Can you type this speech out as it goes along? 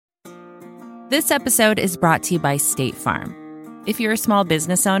This episode is brought to you by State Farm. If you're a small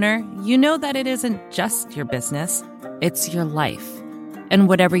business owner, you know that it isn't just your business, it's your life. And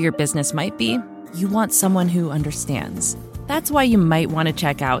whatever your business might be, you want someone who understands. That's why you might want to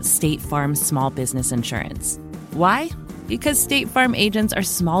check out State Farm Small Business Insurance. Why? Because State Farm agents are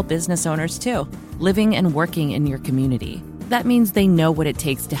small business owners too, living and working in your community. That means they know what it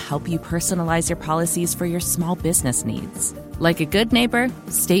takes to help you personalize your policies for your small business needs. Like a good neighbor,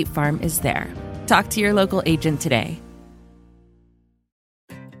 State Farm is there. Talk to your local agent today.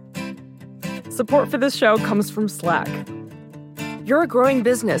 Support for this show comes from Slack. You're a growing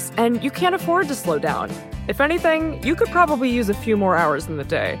business and you can't afford to slow down. If anything, you could probably use a few more hours in the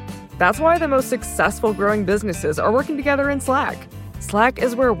day. That's why the most successful growing businesses are working together in Slack. Slack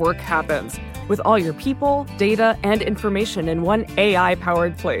is where work happens, with all your people, data, and information in one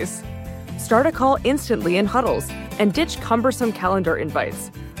AI-powered place. Start a call instantly in huddles and ditch cumbersome calendar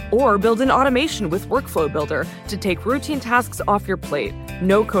invites. Or build an automation with Workflow Builder to take routine tasks off your plate.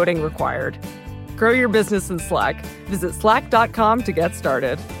 No coding required. Grow your business in Slack. Visit slack.com to get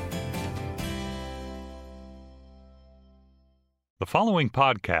started. The following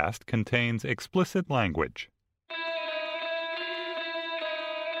podcast contains explicit language.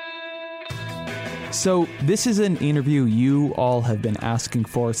 So this is an interview you all have been asking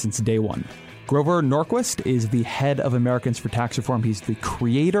for since day one. Grover Norquist is the head of Americans for Tax Reform. He's the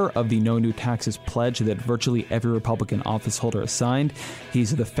creator of the No New Taxes pledge that virtually every Republican office holder has signed.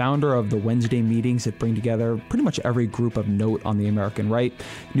 He's the founder of the Wednesday meetings that bring together pretty much every group of note on the American right.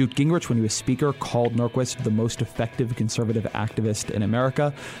 Newt Gingrich, when he was speaker, called Norquist the most effective conservative activist in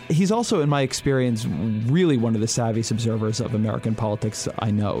America. He's also, in my experience, really one of the savviest observers of American politics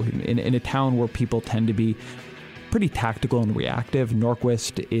I know. In a town where people tend to be pretty tactical and reactive,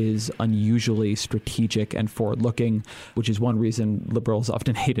 Norquist is unusually strategic and forward-looking, which is one reason liberals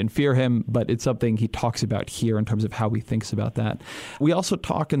often hate and fear him, but it's something he talks about here in terms of how he thinks about that. We also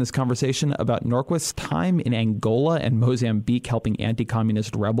talk in this conversation about Norquist's time in Angola and Mozambique helping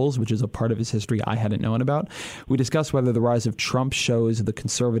anti-communist rebels, which is a part of his history I hadn't known about. We discuss whether the rise of Trump shows the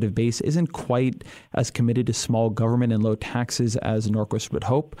conservative base isn't quite as committed to small government and low taxes as Norquist would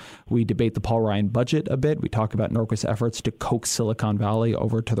hope. We debate the Paul Ryan budget a bit. We talk about Norquist's efforts to coax Silicon Valley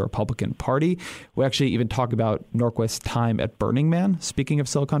over to the Republican Party. We actually even talk about Norquist's time at Burning Man, speaking of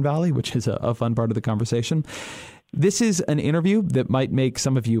Silicon Valley, which is a fun part of the conversation. This is an interview that might make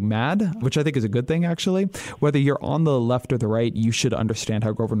some of you mad, which I think is a good thing, actually. Whether you're on the left or the right, you should understand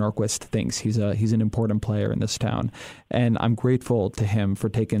how Grover Norquist thinks. He's an important player in this town. And I'm grateful to him for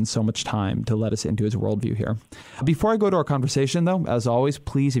taking so much time to let us into his worldview here. Before I go to our conversation, though, as always,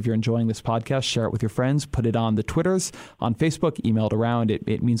 please, if you're enjoying this podcast, share it with your friends, put it on the Twitters, on Facebook, email it around.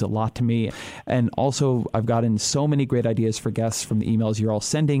 It means a lot to me. And also, I've gotten so many great ideas for guests from the emails you're all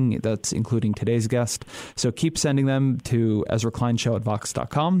sending, that's including today's guest. So keep sending them to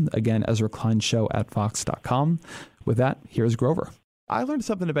EzraKleinShow@Vox.com. Again, EzraKleinShow@Vox.com. With that, here's Grover. I learned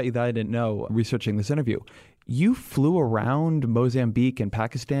something about you that I didn't know researching this interview. You flew around Mozambique and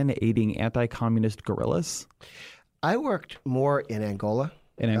Pakistan aiding anti-communist guerrillas? I worked more in Angola.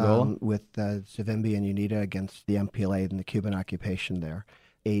 With Savimbi and UNITA against the MPLA and the Cuban occupation there,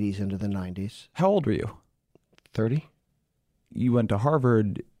 80s into the 90s. How old were you? 30. You went to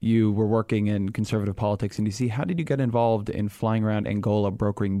Harvard, you were working in conservative politics in D.C. How did you get involved in flying around Angola,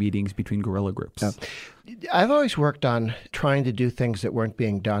 brokering meetings between guerrilla groups? I've always worked on trying to do things that weren't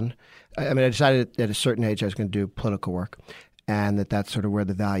being done. I decided at a certain age I was going to do political work, and that's sort of where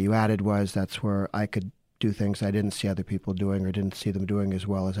the value added was. That's where I could do things I didn't see other people doing or didn't see them doing as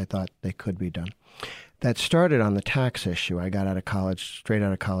well as I thought they could be done. That started on the tax issue. I got straight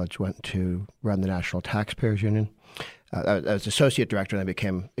out of college, went to run the National Taxpayers Union. I was associate director and I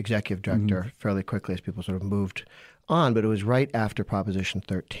became executive director fairly quickly as people sort of moved on, but it was right after Proposition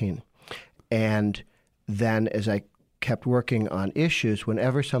 13. And then as I kept working on issues,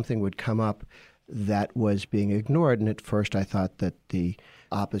 whenever something would come up that was being ignored, and at first I thought that the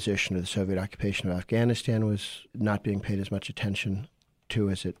opposition to the Soviet occupation of Afghanistan was not being paid as much attention to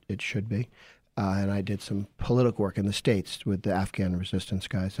as it should be. And I did some political work in the States with the Afghan resistance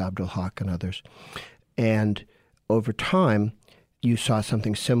guys, Abdul Haq and others. And over time, you saw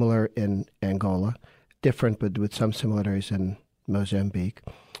something similar in Angola, different but with some similarities in Mozambique.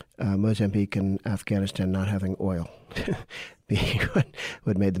 Mozambique and Afghanistan not having oil being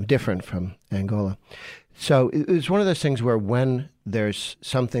what made them different from Angola. So it was one of those things where when there's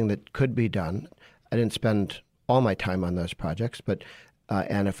something that could be done, I didn't spend all my time on those projects, but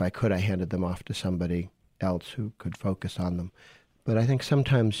and if I could, I handed them off to somebody else who could focus on them. But I think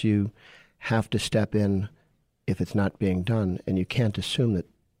sometimes you have to step in if it's not being done, and you can't assume that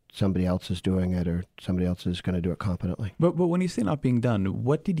somebody else is doing it or somebody else is going to do it competently. But when you say not being done,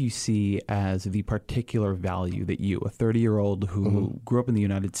 what did you see as the particular value that you, a 30-year-old who grew up in the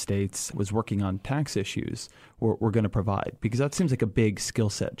United States, was working on tax issues, were going to provide? Because that seems like a big skill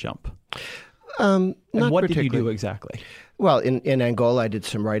set jump. Not what did you particularly. do exactly? Well, in Angola, I did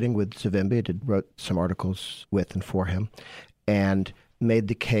some writing with Savimbi. Wrote some articles with and for him, and made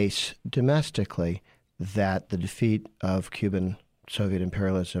the case domestically that the defeat of Cuban Soviet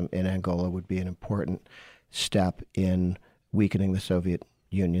imperialism in Angola would be an important step in weakening the Soviet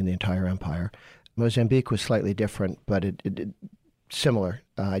Union, the entire empire. Mozambique was slightly different, but it similar.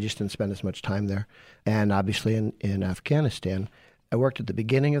 I just didn't spend as much time there. And obviously in Afghanistan, I worked at the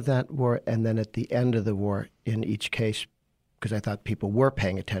beginning of that war and then at the end of the war in each case, because I thought people were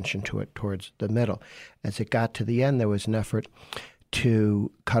paying attention to it towards the middle. As it got to the end, there was an effort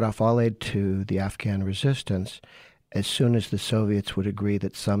to cut off all aid to the Afghan resistance as soon as the Soviets would agree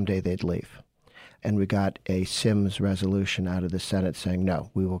that someday they'd leave. And we got a Sims resolution out of the Senate saying, no,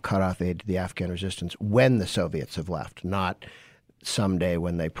 we will cut off aid to the Afghan resistance when the Soviets have left, not someday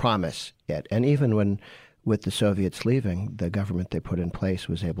when they promise it. And even when, with the Soviets leaving, the government they put in place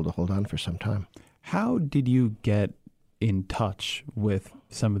was able to hold on for some time. How did you get in touch with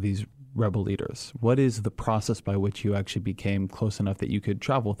some of these rebel leaders? What is the process by which you actually became close enough that you could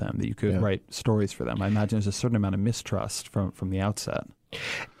travel with them, that you could write stories for them? I imagine there's a certain amount of mistrust from the outset.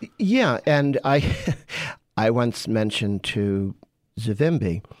 Yeah, and I once mentioned to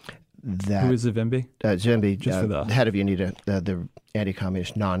Savimbi that... Who is Savimbi? Savimbi, Just for the head of UNITA, the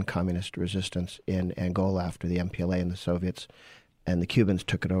anti-communist, non-communist resistance in Angola after the MPLA and the Soviets and the Cubans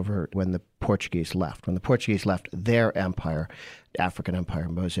took it over when the Portuguese left. When the Portuguese left their empire, African empire,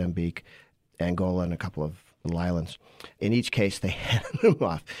 Mozambique, Angola, and a couple of little islands, in each case they handed them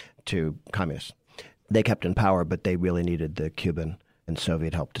off to communists. They kept in power, but they really needed the Cuban and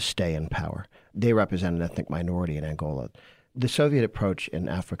Soviet help to stay in power. They represent an ethnic minority in Angola. The Soviet approach in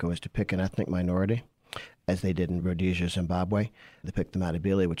Africa was to pick an ethnic minority, as they did in Rhodesia, Zimbabwe. They picked the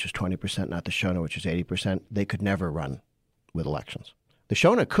Matabele, which was 20%, not the Shona, which was 80%. They could never run with elections. The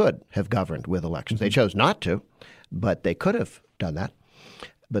Shona could have governed with elections. They chose not to, but they could have done that.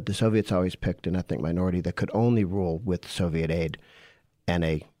 But the Soviets always picked an ethnic minority that could only rule with Soviet aid and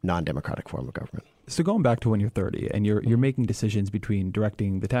a non-democratic form of government. So going back to when you're 30 and you're making decisions between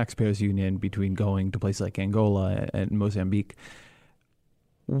directing the Taxpayers Union, between going to places like Angola and Mozambique,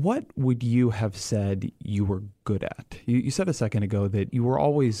 what would you have said you were good at? You said a second ago that you were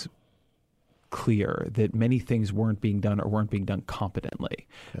always clear that many things weren't being done or weren't being done competently.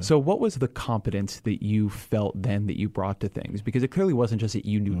 Yeah. So what was the competence that you felt then that you brought to things? Because it clearly wasn't just that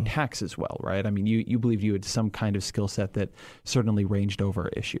you knew taxes well, right? I mean, you believed you had some kind of skill set that certainly ranged over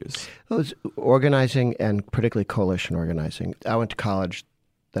issues. It was organizing and particularly coalition organizing. I went to college,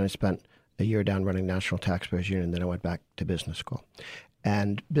 then I spent a year down running National Taxpayers Union, then I went back to business school.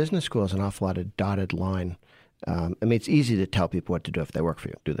 And business school is an awful lot of dotted line. I mean, it's easy to tell people what to do if they work for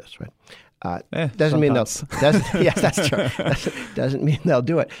you. Do this, right? Doesn't mean they'll. Yes, that's true. Doesn't mean they'll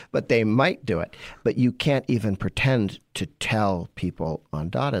do it, but they might do it. But you can't even pretend to tell people on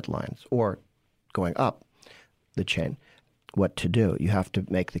dotted lines or going up the chain what to do. You have to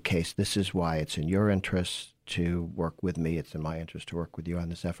make the case. This is why it's in your interest to work with me. It's in my interest to work with you on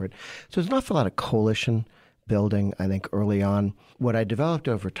this effort. So there's an awful lot of coalition building, I think, early on. What I developed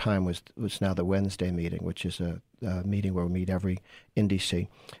over time was now the Wednesday meeting, which is a meeting where we meet in D.C.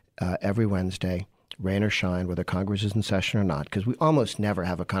 Every Wednesday, rain or shine, whether Congress is in session or not, because we almost never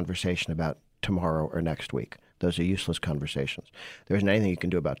have a conversation about tomorrow or next week. Those are useless conversations. There isn't anything you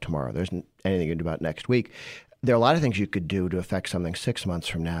can do about tomorrow. There isn't anything you can do about next week. There are a lot of things you could do to affect something 6 months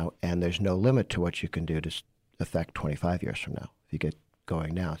from now, and there's no limit to what you can do to affect 25 years from now if you get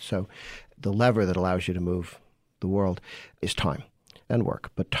going now. So the lever that allows you to move the world is time and work,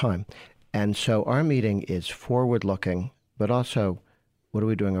 but time. And so our meeting is forward-looking, but also what are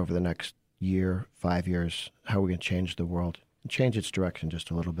we doing over the next year, 5 years? How are we going to change the world? Change its direction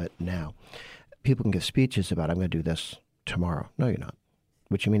just a little bit now. People can give speeches about, I'm going to do this tomorrow. No, you're not.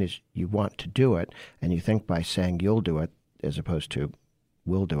 What you mean is you want to do it, and you think by saying you'll do it as opposed to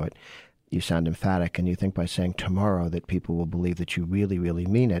we'll do it, you sound emphatic, and you think by saying tomorrow that people will believe that you really, really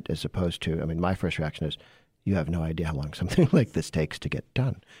mean it as opposed to, I mean, my first reaction is, you have no idea how long something like this takes to get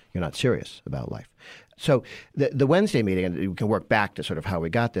done. You're not serious about life. So the Wednesday meeting, and we can work back to sort of how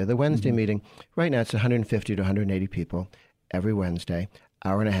we got there. The Wednesday meeting, right now it's 150 to 180 people every Wednesday,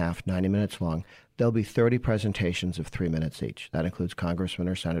 hour and a half, 90 minutes long. There'll be 30 presentations of 3 minutes each. That includes congressmen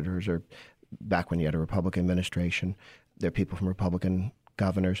or senators, or back when you had a Republican administration, there are people from Republican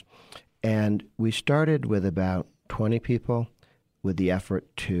governors. And we started with about 20 people. with the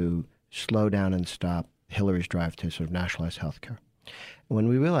effort to slow down and stop Hillary's drive to sort of nationalize healthcare. When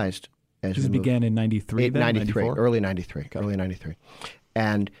we realized, as this began in 93, then? 93, 94? early 93, Okay. early 93.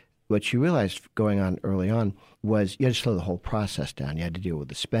 And what you realized going on early on was you had to slow the whole process down. You had to deal with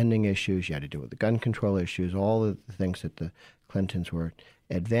the spending issues, you had to deal with the gun control issues, all of the things that the Clintons were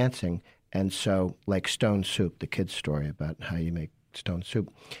advancing. And so, like stone soup, the kid's story about how you make stone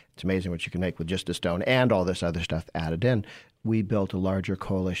soup, it's amazing what you can make with just a stone and all this other stuff added in. We built a larger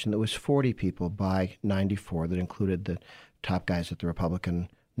coalition that was 40 people by 94 that included the top guys at the Republican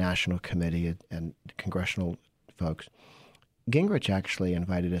National Committee and congressional folks. Gingrich actually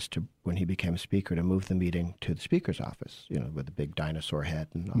invited us to, when he became Speaker, to move the meeting to the Speaker's office, with the big dinosaur head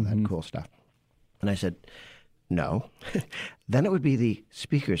and all that cool stuff. And I said, no. Then it would be the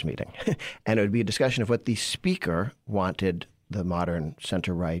Speaker's meeting. And it would be a discussion of what the Speaker wanted the modern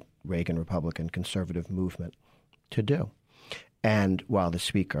center-right, Reagan Republican conservative movement to do. And while the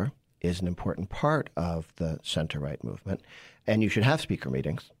Speaker is an important part of the center-right movement, and you should have Speaker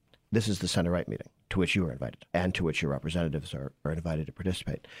meetings, this is the center-right meeting to which you are invited and to which your representatives are invited to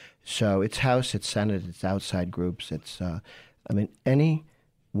participate. So it's House, it's Senate, it's outside groups. It's,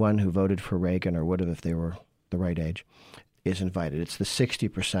 anyone who voted for Reagan or would have if they were the right age is invited. It's the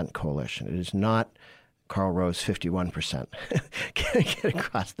 60% coalition. It is not Karl Rove 51%. Get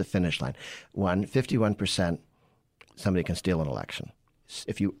across the finish line. 51%, somebody can steal an election.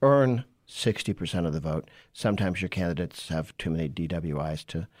 If you earn 60% of the vote, sometimes your candidates have too many DWIs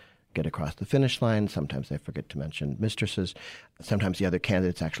to get across the finish line. Sometimes they forget to mention mistresses. Sometimes the other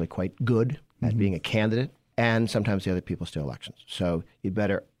candidate's actually quite good at being a candidate, and sometimes the other people steal elections. So you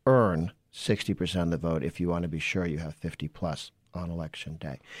better earn 60% of the vote if you want to be sure you have 50 plus on election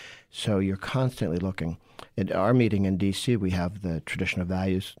day. So you're constantly looking. At our meeting in D.C., we have the traditional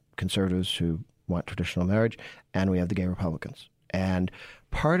values conservatives who want traditional marriage, and we have the gay Republicans. And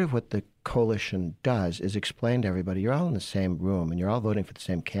part of what the coalition does is explain to everybody, you're all in the same room and you're all voting for the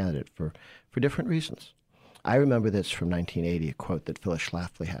same candidate for different reasons. I remember this from 1980, a quote that Phyllis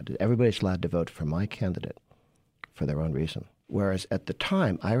Schlafly had. Everybody's allowed to vote for my candidate for their own reason. Whereas at the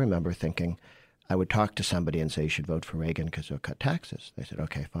time, I remember thinking, I would talk to somebody and say, you should vote for Reagan because he'll cut taxes. They said,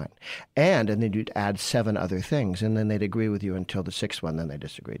 okay, fine. And then you'd add 7 other things, and then they'd agree with you until the 6th one, then they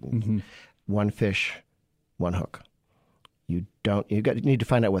disagreed. And one fish, one hook. You need to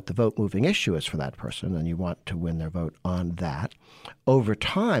find out what the vote-moving issue is for that person, and you want to win their vote on that. Over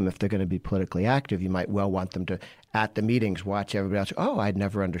time, if they're going to be politically active, you might well want them to, at the meetings, watch everybody else. Oh, I'd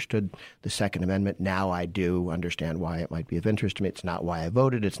never understood the Second Amendment. Now I do understand why it might be of interest to me. It's not why I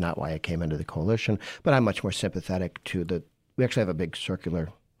voted. It's not why I came into the coalition. But I'm much more sympathetic to we actually have a big circular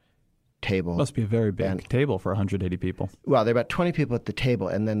table. Must be a very big table for 180 people. Well, there are about 20 people at the table,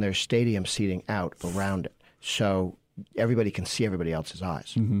 and then there's stadium seating out around it. So everybody can see everybody else's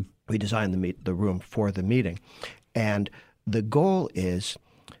eyes. We designed the room for the meeting. And the goal is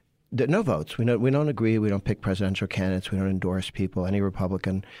that no votes. We don't agree. We don't pick presidential candidates. We don't endorse people. Any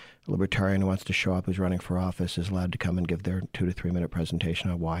Republican, libertarian who wants to show up who's running for office is allowed to come and give their 2 to 3 minute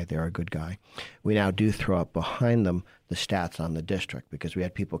presentation on why they're a good guy. We now do throw up behind them the stats on the district because we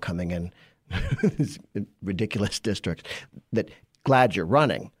had people coming in ridiculous districts that glad you're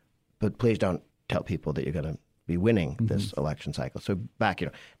running, but please don't tell people that you're going to be winning this election cycle. So back,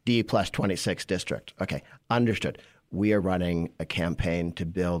 D plus 26 district. Okay, understood. We are running a campaign to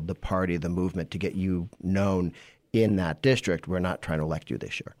build the party, the movement, to get you known in that district. We're not trying to elect you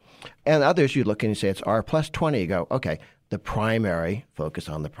this year. And others, you look and you say it's R plus 20. You go, okay, the primary, focus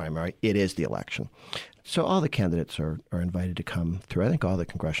on the primary. It is the election. So all the candidates are invited to come through. I think all the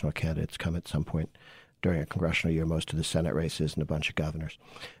congressional candidates come at some point during a congressional year, most of the Senate races and a bunch of governors.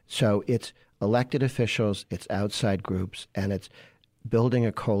 So it's elected officials, it's outside groups, and it's building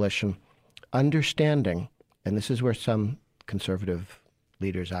a coalition, understanding, and this is where some conservative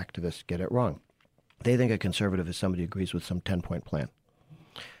leaders, activists get it wrong. They think a conservative is somebody who agrees with some 10-point plan.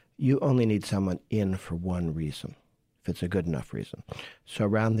 You only need someone in for one reason, if it's a good enough reason. So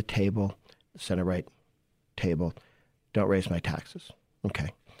around the table, the center-right table, don't raise my taxes. Okay.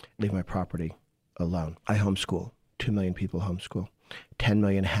 Leave my property alone. I homeschool. 2 million people homeschool. 10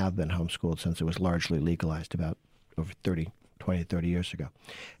 million have been homeschooled since it was largely legalized about over 30 years ago.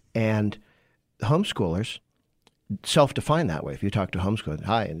 And homeschoolers self-define that way. If you talk to homeschoolers,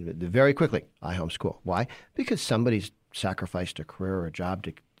 hi, and very quickly, I homeschool. Why? Because somebody's sacrificed a career or a job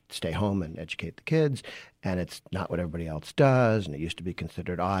to stay home and educate the kids, and it's not what everybody else does, and it used to be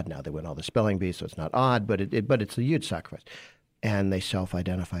considered odd. Now they win all the spelling bees, so it's not odd, but it's a huge sacrifice. And they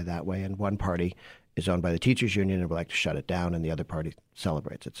self-identify that way, and one party is owned by the teachers union and would like to shut it down, and the other party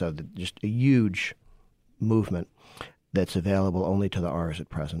celebrates it. So just a huge movement. that's available only to the R's at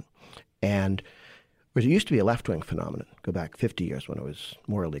present. And whereas it used to be a left-wing phenomenon, go back 50 years when it was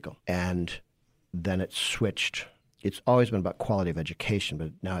more illegal, and then it switched. It's always been about quality of education,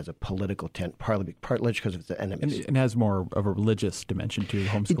 but now has a political tint, partly because of its enemies. And has more of a religious dimension to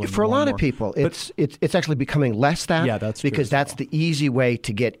homeschooling. For a lot of people, it's actually becoming less that. Yeah, that's because true that's the easy way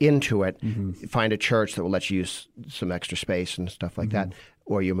to get into it. Mm-hmm. Find a church that will let you use some extra space and stuff like that,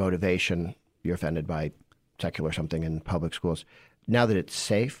 or your motivation. You're offended by secular something in public schools. Now that it's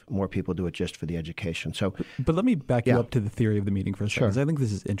safe, more people do it just for the education. So, but let me back you up to the theory of the meeting for a second, because I think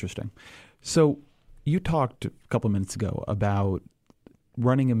this is interesting. So you talked a couple of minutes ago about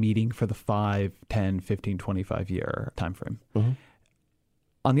running a meeting for the 5, 10, 15, 25-year time frame. Mm-hmm.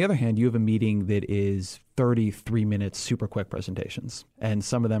 On the other hand, you have a meeting that is 33 minutes, super quick presentations, and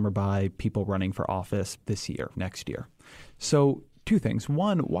some of them are by people running for office this year, next year. So two things.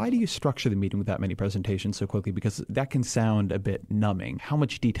 One, why do you structure the meeting with that many presentations so quickly? Because that can sound a bit numbing. How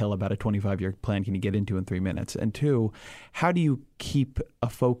much detail about a 25-year plan can you get into in 3 minutes? And two, how do you keep a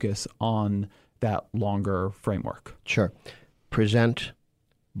focus on that longer framework? Sure. Present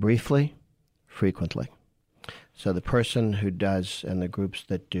briefly, frequently. So the person who does, and the groups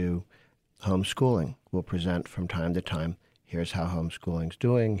that do homeschooling will present from time to time. Here's how homeschooling's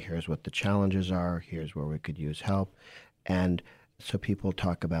doing. Here's what the challenges are. Here's where we could use help. And so people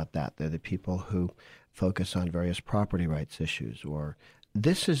talk about that. They're the people who focus on various property rights issues. Or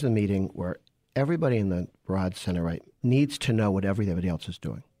this is the meeting where everybody in the broad center right needs to know what everybody else is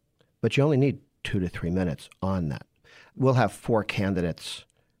doing. But you only need 2 to 3 minutes on that. We'll have 4 candidates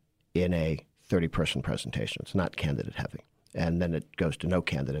in a 30-person presentation. It's not candidate heavy. And then it goes to no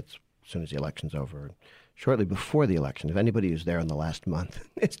candidates as soon as the election's over. And shortly before the election, if anybody who's there in the last month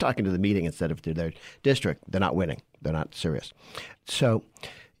is talking to the meeting instead of to their district, they're not winning. They're not serious. So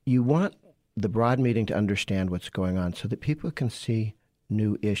you want the broad meeting to understand what's going on so that people can see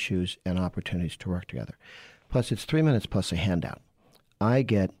new issues and opportunities to work together. Plus, it's 3 minutes plus a handout. I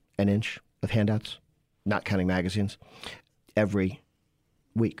get an inch of handouts, not counting magazines, every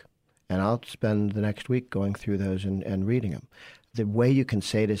week. And I'll spend the next week going through those and reading them. The way you can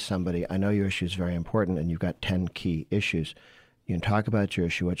say to somebody, I know your issue is very important and you've got 10 key issues. You can talk about your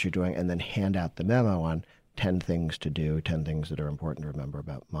issue, what you're doing, and then hand out the memo on 10 things to do, 10 things that are important to remember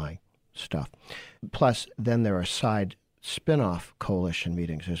about my stuff. Plus, then there are side spin-off coalition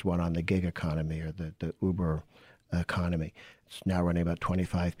meetings. There's one on the gig economy or the Uber economy. It's now running about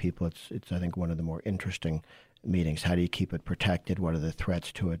 25 people. It's I think, one of the more interesting meetings. How do you keep it protected? What are the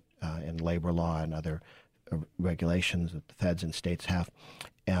threats to it in labor law and other regulations that the feds and states have?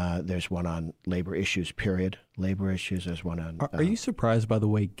 There's one on labor issues, period. Labor issues. There's one on... Are you surprised by the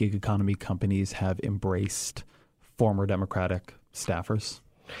way gig economy companies have embraced former Democratic staffers?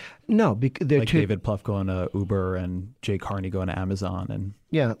 No, they're like David Plouffe going to Uber and Jay Carney going to Amazon. And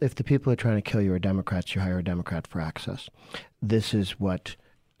yeah, if the people who are trying to kill you are Democrats, you hire a Democrat for access. This is what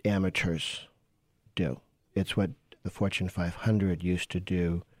amateurs do. It's what the Fortune 500 used to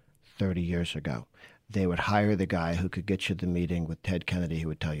do 30 years ago. They would hire the guy who could get you the meeting with Ted Kennedy who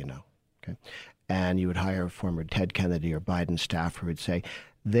would tell you no. Okay, and you would hire a former Ted Kennedy or Biden staffer who would say,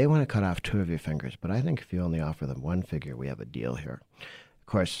 they want to cut off 2 of your fingers, but I think if you only offer them 1 finger, we have a deal here. Of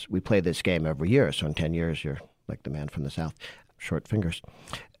course, we play this game every year, so in 10 years, you're like the man from the South, short fingers.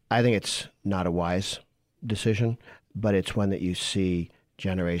 I think it's not a wise decision, but it's one that you see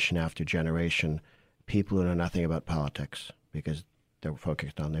generation after generation, people who know nothing about politics because they're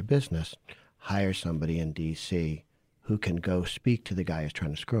focused on their business, hire somebody in D.C. who can go speak to the guy who's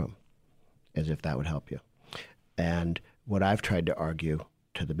trying to screw him, as if that would help you. And what I've tried to argue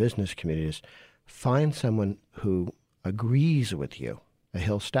to the business community is find someone who agrees with you, a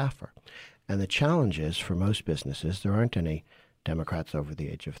Hill staffer. And the challenge is, for most businesses, there aren't any Democrats over the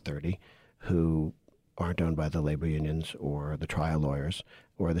age of 30 who aren't owned by the labor unions or the trial lawyers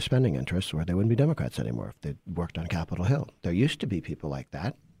or the spending interests, or they wouldn't be Democrats anymore if they worked on Capitol Hill. There used to be people like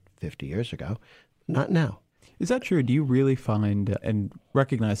that 50 years ago, not now. Is that true? Do you really find, and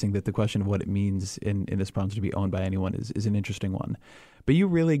recognizing that the question of what it means in this province to be owned by anyone is an interesting one, but you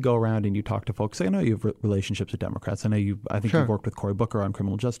really go around and you talk to folks. I know you have relationships with Democrats. I think you've worked with Cory Booker on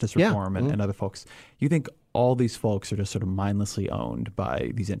criminal justice reform and other folks. You think all these folks are just sort of mindlessly owned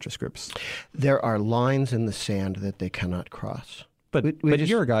by these interest groups? There are lines in the sand that they cannot cross. But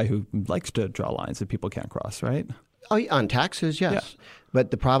you're a guy who likes to draw lines that people can't cross, right? Oh, on taxes, yes. Yeah.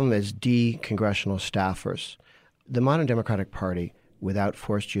 But the problem is congressional staffers. The modern Democratic Party, without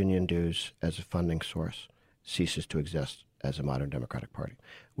forced union dues as a funding source, ceases to exist as a modern Democratic Party.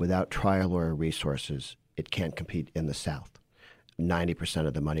 Without trial lawyer resources, it can't compete in the South. 90%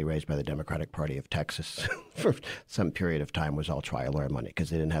 of the money raised by the Democratic Party of Texas for some period of time was all trial lawyer money because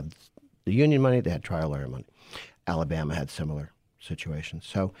they didn't have the union money, they had trial lawyer money. Alabama had similar situations.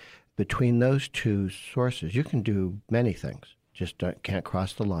 So between those two sources, you can do many things. Just can't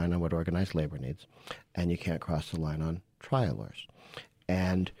cross the line on what organized labor needs, and you can't cross the line on trial lawyers.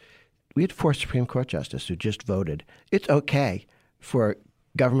 And we had 4 Supreme Court justices who just voted it's okay for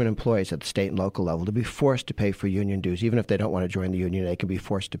government employees at the state and local level to be forced to pay for union dues. Even if they don't want to join the union, they can be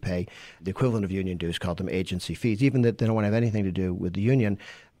forced to pay the equivalent of union dues, called them agency fees, even that they don't want to have anything to do with the union,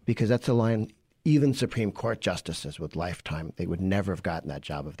 because that's a line even Supreme Court justices with lifetime, they would never have gotten that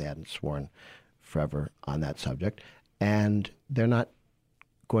job if they hadn't sworn forever on that subject. And they're not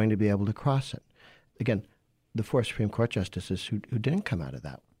going to be able to cross it. Again, the 4 Supreme Court justices who didn't come out of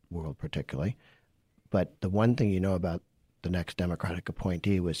that world particularly, but the one thing you know about the next Democratic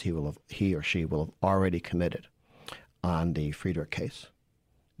appointee was he or she will have already committed on the Friedrich case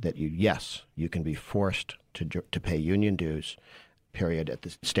that you can be forced to pay union dues, period, at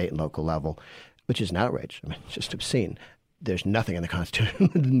the state and local level, which is an outrage. I mean, it's just obscene. There's nothing in the Constitution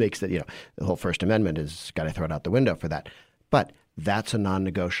that makes that, the whole First Amendment is got to throw it out the window for that. But that's a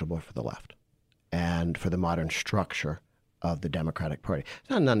non-negotiable for the left and for the modern structure of the Democratic Party. It's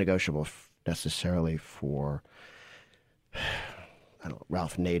not non-negotiable necessarily for,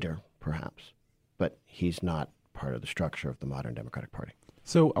 Ralph Nader, perhaps, but he's not part of the structure of the modern Democratic Party.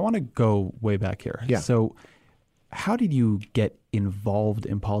 So I want to go way back here. Yeah. So how did you get involved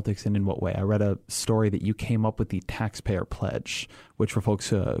in politics and in what way? I read a story that you came up with the Taxpayer Pledge, which for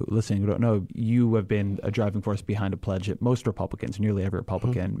folks listening who don't know, you have been a driving force behind a pledge that most Republicans, nearly every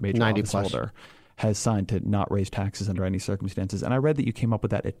Republican major office holder, has signed to not raise taxes under any circumstances. And I read that you came up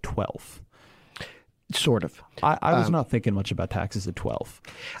with that at 12. Sort of. I was not thinking much about taxes at 12.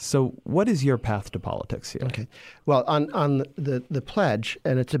 So what is your path to politics here? Okay. Well, on the pledge,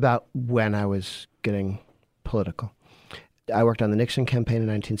 and it's about when I was getting political. I worked on the Nixon campaign in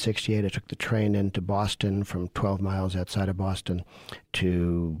 1968. I took the train into Boston from 12 miles outside of Boston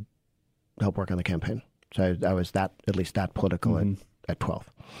to help work on the campaign. So I was at least that political at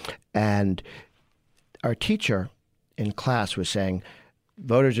 12. And our teacher in class was saying,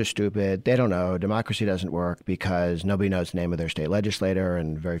 voters are stupid. They don't know. Democracy doesn't work because nobody knows the name of their state legislator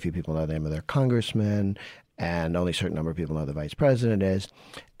and very few people know the name of their congressman. And only a certain number of people know who the vice president is.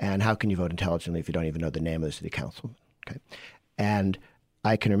 And how can you vote intelligently if you don't even know the name of the city councilman? Okay. And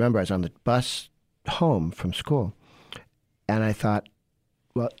I can remember I was on the bus home from school, and I thought,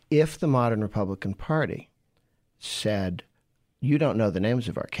 well, if the modern Republican Party said, you don't know the names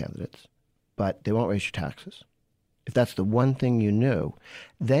of our candidates, but they won't raise your taxes, if that's the one thing you knew,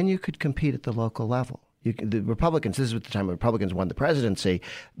 then you could compete at the local level. The Republicans, this is at the time when Republicans won the presidency,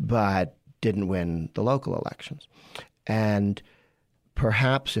 but didn't win the local elections. And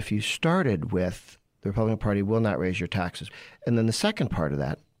perhaps if you started with the Republican Party will not raise your taxes. And then the second part of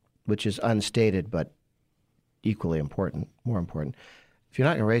that, which is unstated but equally important, more important, if you're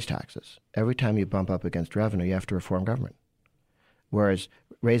not going to raise taxes, every time you bump up against revenue, you have to reform government. Whereas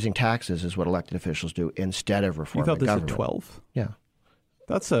raising taxes is what elected officials do instead of reforming government. You thought this at 12? Yeah.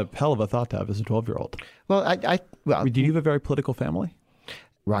 That's a hell of a thought to have as a 12-year-old. Well, do you have a very political family?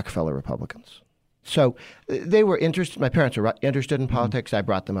 Rockefeller Republicans. So they were interested. My parents were interested in politics. I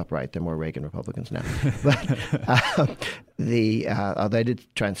brought them up right. They're more Reagan Republicans now. But they did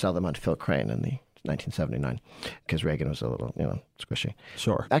try and sell them on Phil Crane in the 1979 because Reagan was a little, squishy.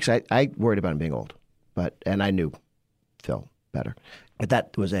 Sure. Actually, I worried about him being old, and I knew Phil better. But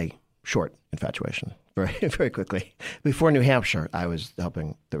that was a short infatuation. Very, very quickly. Before New Hampshire, I was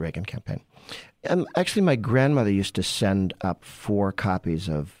helping the Reagan campaign. Actually, my grandmother used to send up 4 copies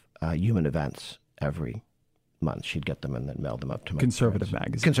of Human Events every month. She'd get them and then mail them up to my Conservative parents.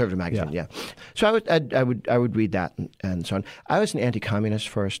 magazine. Conservative magazine, yeah. So I would read that and so on. I was an anti-communist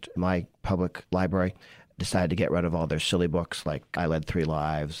first. My public library decided to get rid of all their silly books like I Led 3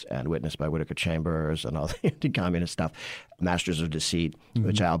 Lives and Witnessed by Whittaker Chambers and all the anti-communist stuff. Masters of Deceit,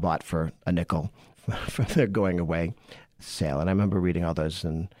 which I bought for a nickel from their going away sale. And I remember reading all those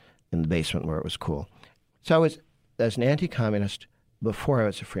in the basement where it was cool. So I was an anti-communist before I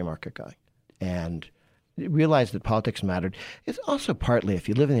was a free market guy and realized that politics mattered. It's also partly, if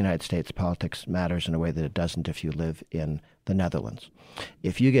you live in the United States, politics matters in a way that it doesn't if you live in the Netherlands.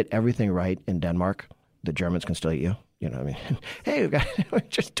 If you get everything right in Denmark, the Germans can still eat you. Hey, we're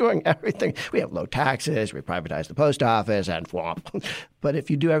just doing everything. We have low taxes, we privatize the post office, and whomp. But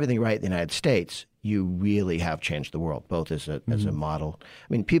if you do everything right in the United States, you really have changed the world, both as a model. I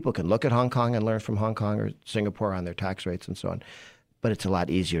mean, people can look at Hong Kong and learn from Hong Kong or Singapore on their tax rates and so on, but it's a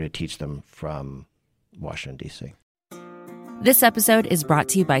lot easier to teach them from Washington, D.C. This episode is brought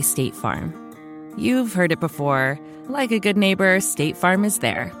to you by State Farm. You've heard it before. Like a good neighbor, State Farm is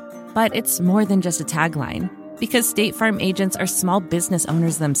there. But it's more than just a tagline, because State Farm agents are small business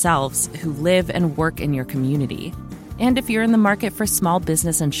owners themselves who live and work in your community. And if you're in the market for small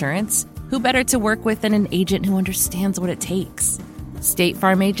business insurance, who better to work with than an agent who understands what it takes? State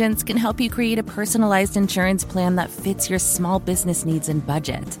Farm agents can help you create a personalized insurance plan that fits your small business needs and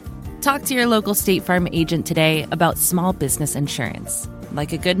budget. Talk to your local State Farm agent today about small business insurance.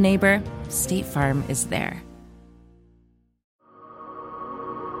 Like a good neighbor, State Farm is there.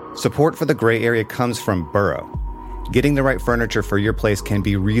 Support for the Gray Area comes from Burrow. Getting the right furniture for your place can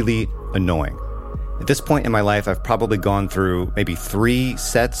be really annoying. At this point in my life, I've probably gone through maybe 3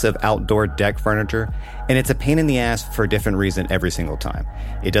 sets of outdoor deck furniture, and it's a pain in the ass for a different reason every single time.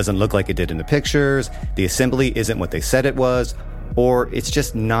 It doesn't look like it did in the pictures, the assembly isn't what they said it was, or it's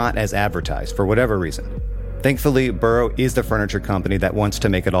just not as advertised for whatever reason. Thankfully, Burrow is the furniture company that wants to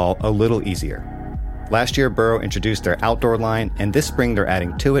make it all a little easier. Last year, Burrow introduced their outdoor line, and this spring they're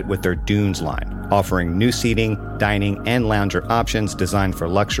adding to it with their Dunes line, offering new seating, dining, and lounger options designed for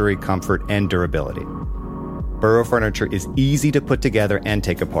luxury, comfort, and durability. Burrow furniture is easy to put together and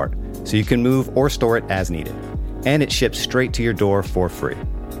take apart, so you can move or store it as needed. And it ships straight to your door for free.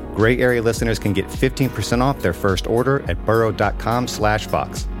 Gray Area listeners can get 15% off their first order at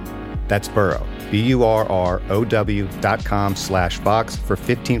burrow.com/Vox. That's Burrow, BURROW.com/Vox for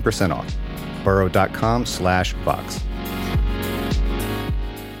 15% off. burrow.com/Vox.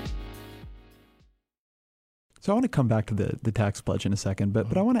 So I want to come back to the tax pledge in a second,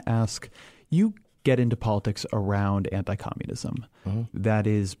 but I want to ask, you get into politics around anti-communism. That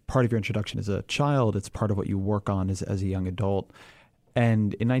is part of your introduction as a child. It's part of what you work on as a young adult.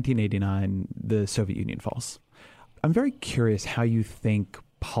 And in 1989, the Soviet Union falls. I'm very curious how you think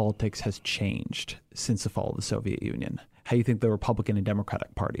politics has changed since the fall of the Soviet Union. How you think the Republican and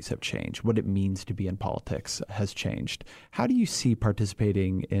Democratic parties have changed, what it means to be in politics has changed. How do you see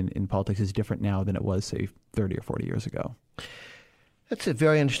participating in politics is different now than it was, say, 30 or 40 years ago? That's a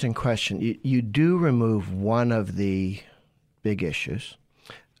very interesting question. You do remove one of the big issues.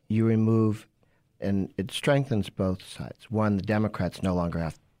 You remove, and it strengthens both sides. One, the Democrats no longer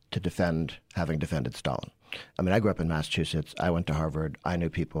have to defend having defended Stalin. I mean, I grew up in Massachusetts. I went to Harvard. I knew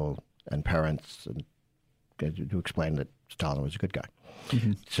people and parents who explained that Stalin was a good guy.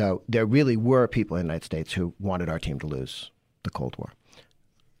 Mm-hmm. So there really were people in the United States who wanted our team to lose the Cold War.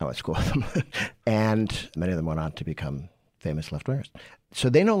 I went to school with them. And many of them went on to become famous left-wingers. So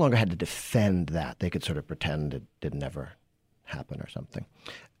they no longer had to defend that. They could sort of pretend it didn't ever happen or something.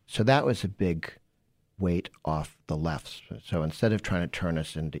 So that was a big weight off the left. So instead of trying to turn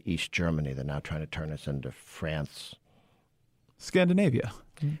us into East Germany, they're now trying to turn us into France. Scandinavia.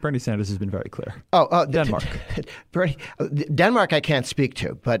 Bernie Sanders has been very clear. Denmark. Denmark I can't speak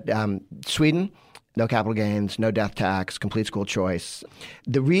to, but Sweden, no capital gains, no death tax, complete school choice.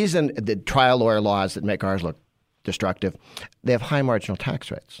 The reason the trial lawyer laws that make ours look destructive, they have high marginal tax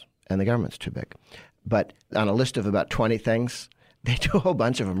rates, and the government's too big. But on a list of about 20 things, they do a whole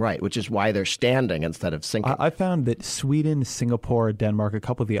bunch of them right, which is why they're standing instead of sinking. I found that Sweden, Singapore, Denmark, a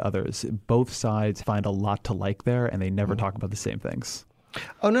couple of the others, both sides find a lot to like there, and they never talk about the same things.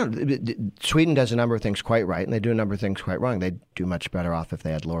 Oh, no. Sweden does a number of things quite right, and they do a number of things quite wrong. They'd do much better off if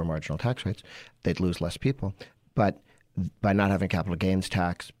they had lower marginal tax rates. They'd lose less people. But by not having capital gains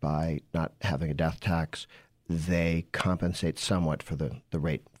tax, by not having a death tax, they compensate somewhat for the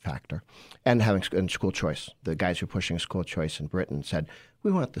rate factor. And having school choice. The guys who are pushing school choice in Britain said,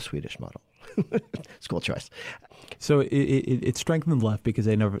 we want the Swedish model. School choice. So it strengthened the left because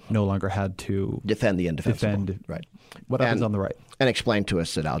they no longer had to defend the indefensible. Right. What happens on the right? And explain to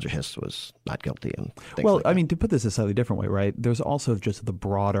us that Alger Hiss was not guilty. And well, like I mean, to put this a slightly different way, right? There's also just the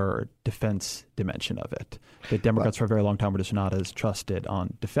broader defense dimension of it. The Democrats for a very long time were just not as trusted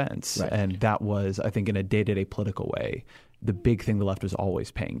on defense. Right. And that was, I think, in a day-to-day political way, the big thing the left was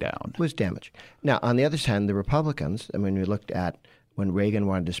always paying down. Was damage. Now, on the other hand, the Republicans, I mean, we looked at when Reagan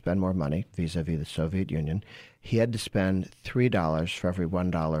wanted to spend more money vis-a-vis the Soviet Union, he had to spend $3 for every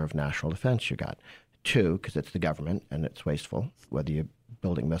 $1 of national defense you got. 2, because it's the government and it's wasteful, whether you're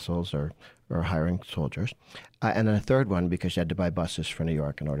building missiles or hiring soldiers. And then a third one because you had to buy buses for New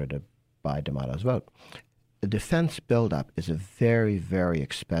York in order to buy D'Amato's vote. The defense buildup is a very, very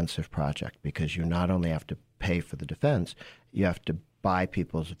expensive project because you not only have to pay for the defense, you have to buy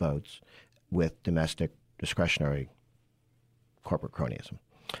people's votes with domestic discretionary corporate cronyism.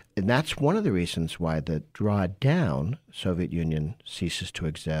 And that's one of the reasons why the drawdown Soviet Union ceases to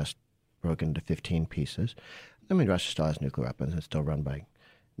exist, broken into 15 pieces. I mean, Russia still has nuclear weapons. It's still run by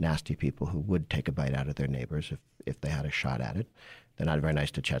nasty people who would take a bite out of their neighbors if they had a shot at it. They're not very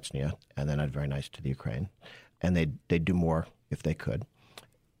nice to Chechnya, and they're not very nice to the Ukraine. And they'd do more if they could.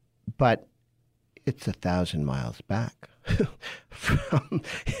 But it's 1,000 miles back.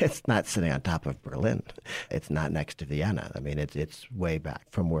 It's not sitting on top of Berlin. It's not next to Vienna. I mean, it's way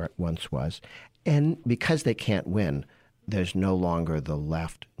back from where it once was. And because they can't win, there's no longer the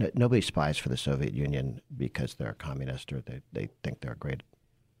left. Nobody spies for the Soviet Union because they're a communist or they think they're great.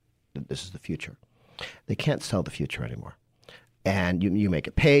 This is the future. They can't sell the future anymore. And you make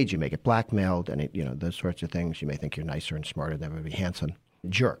it paid, you make it blackmailed, and those sorts of things. You may think you're nicer and smarter than everybody. Hanson.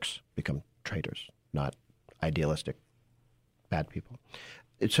 Jerks become traitors, not idealistic bad people.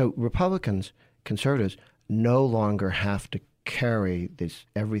 So Republicans, conservatives, no longer have to carry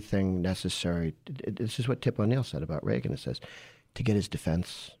everything necessary. This is what Tip O'Neill said about Reagan. It says, to get his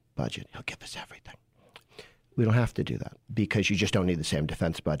defense budget, he'll give us everything. We don't have to do that because you just don't need the same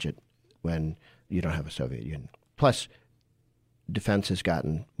defense budget when you don't have a Soviet Union. Plus, defense has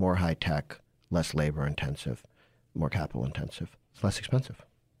gotten more high-tech, less labor-intensive, more capital-intensive. It's less expensive.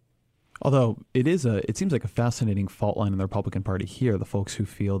 Although it seems like a fascinating fault line in the Republican Party here, the folks who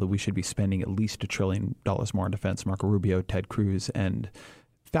feel that we should be spending at least $1 trillion more on defense, Marco Rubio, Ted Cruz, and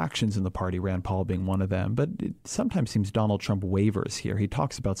factions in the party, Rand Paul being one of them. But it sometimes seems Donald Trump wavers here. He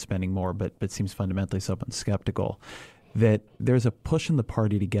talks about spending more, but seems fundamentally somewhat skeptical that there's a push in the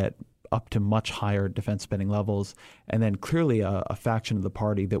party to get up to much higher defense spending levels, and then clearly a faction of the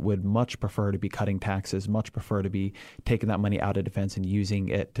party that would much prefer to be cutting taxes, much prefer to be taking that money out of defense and using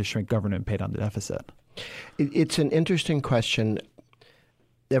it to shrink government and pay down the deficit. It's an interesting question.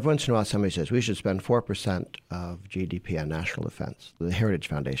 Every once in a while somebody says we should spend 4% of GDP on national defense. The Heritage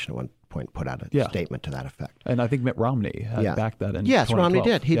Foundation at one point put out a statement to that effect. And I think Mitt Romney had backed that in 2012. Yes, Romney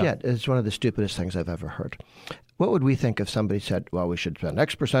did. He did. It's one of the stupidest things I've ever heard. What would we think if somebody said, well, we should spend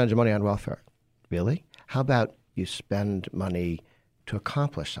X percentage of money on welfare? Really? How about you spend money to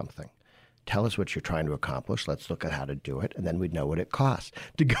accomplish something? Tell us what you're trying to accomplish. Let's look at how to do it, and then we'd know what it costs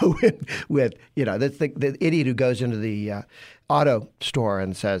to go in with, the idiot who goes into the auto store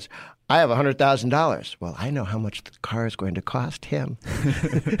and says, I have $100,000. Well, I know how much the car is going to cost him.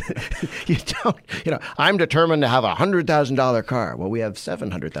 You don't, I'm determined to have a $100,000 car. Well, we have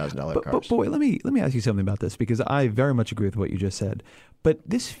 $700,000 cars. But wait, let me ask you something about this, because I very much agree with what you just said. But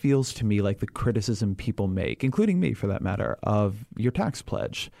this feels to me like the criticism people make, including me for that matter, of your tax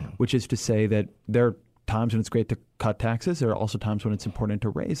pledge, which is to say that there are times when it's great to cut taxes. There are also times when it's important to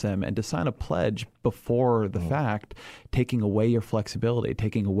raise them. And to sign a pledge before the fact, taking away your flexibility,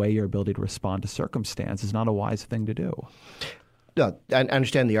 taking away your ability to respond to circumstance is not a wise thing to do. No, I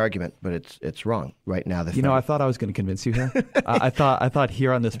understand the argument, but it's wrong right now. I thought I was going to convince you here. I thought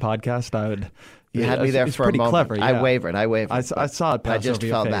here on this podcast I would. You had me there for a moment. Clever, yeah. I wavered. I saw it pass I just over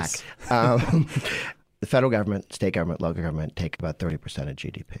your fell face. back. The federal government, state government, local government take about 30% of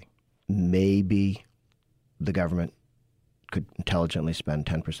GDP. Maybe the government could intelligently spend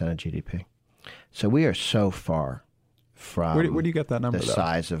 10% of GDP. So we are so far from where do you get that number, the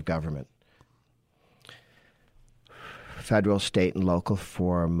size of government. Federal, state, and local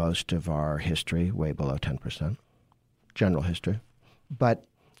for most of our history, way below 10%, general history. But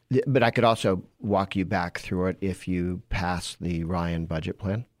I could also walk you back through it if you pass the Ryan budget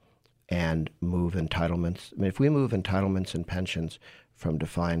plan and move entitlements. I mean, if we move entitlements and pensions from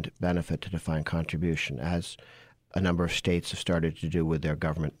defined benefit to defined contribution, as a number of states have started to do with their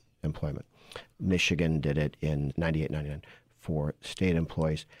government employment. Michigan did it in 98-99 for state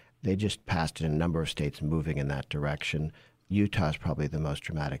employees. They just passed it in a number of states moving in that direction. Utah is probably the most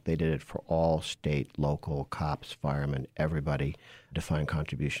dramatic. They did it for all state, local, cops, firemen, everybody, defined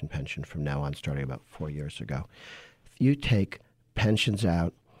contribution pension from now on, starting about 4 years ago. If you take pensions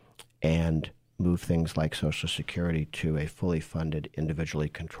out and move things like Social Security to a fully funded, individually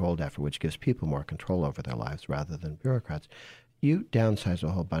controlled effort, which gives people more control over their lives rather than bureaucrats, you downsize a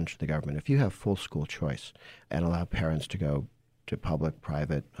whole bunch of the government. If you have full school choice and allow parents to go to public,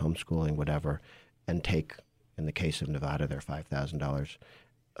 private, homeschooling, whatever, and take, in the case of Nevada, their $5,000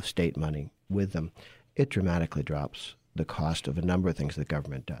 of state money with them, it dramatically drops the cost of a number of things the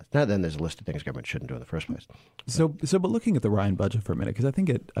government does. Now, then there's a list of things government shouldn't do in the first place. But looking at the Ryan budget for a minute, because I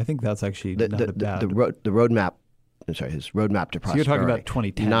think that's actually not a bad. The roadmap. I'm sorry, his roadmap to prosperity. So you're talking about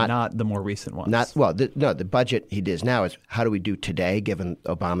 2010, not the more recent ones. The budget he does now is how do we do today, given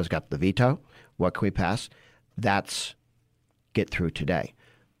Obama's got the veto? What can we pass? That's get through today.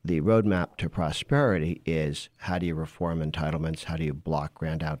 The roadmap to prosperity is how do you reform entitlements? How do you block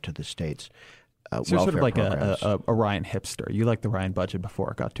grant out to the states? So you're sort of like a Ryan hipster. You like the Ryan budget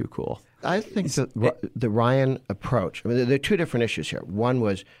before it got too cool. I think the Ryan approach, I mean, there are two different issues here. One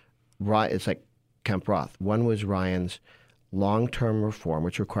was, it's like Kemp Roth. One was Ryan's long-term reform,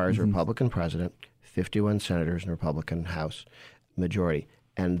 which requires a Republican president, 51 senators in a Republican House majority.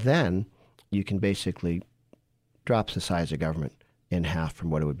 And then you can basically drop the size of government in half from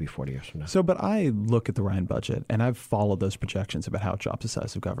what it would be 40 years from now. So, but I look at the Ryan budget, and I've followed those projections about how it drops the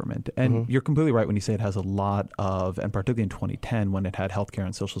size of government. And you're completely right when you say it has a lot of, and particularly in 2010 when it had healthcare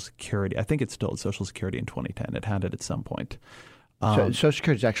and Social Security. I think it's still at Social Security in 2010. It had it at some point. So Social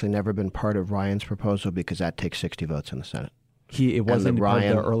Security has actually never been part of Ryan's proposal because that takes 60 votes in the Senate. It wasn't part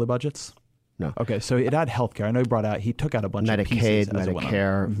of the early budgets? No. Okay, so it had healthcare. I know he took out a bunch of pieces.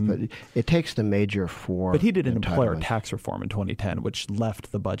 Medicare, but it takes the major four. But he did an employer tax reform in 2010, which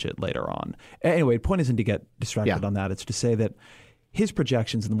left the budget later on. Anyway, the point isn't to get distracted on that. It's to say that his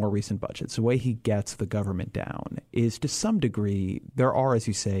projections in the more recent budgets, the way he gets the government down is to some degree, there are, as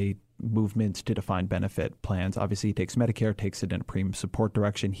you say, movements to define benefit plans. Obviously, he takes Medicare, takes it in a premium support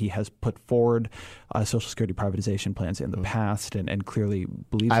direction. He has put forward Social Security privatization plans in the past and clearly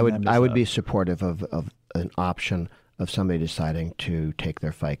believes in them. I would be supportive of an option of somebody deciding to take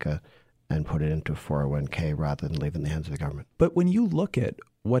their FICA and put it into a 401k rather than leave it in the hands of the government. But when you look at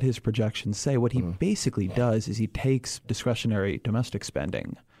what his projections say, what he basically does is he takes discretionary domestic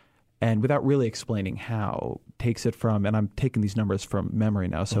spending and without really explaining how, takes it from, and I'm taking these numbers from memory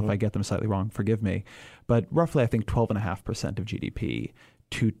now, so if I get them slightly wrong, forgive me, but roughly I think 12.5% of GDP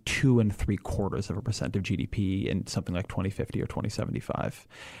to 2.75% of GDP in something like 2050 or 2075.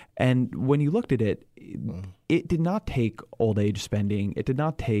 And when you looked at it, it did not take old age spending, it did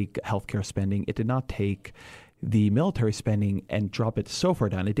not take healthcare spending, it did not take the military spending and drop it so far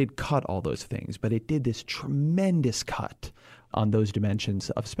down. It did cut all those things, but it did this tremendous cut on those dimensions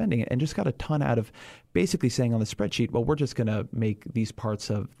of spending and just got a ton out of basically saying on the spreadsheet, well, we're just going to make these parts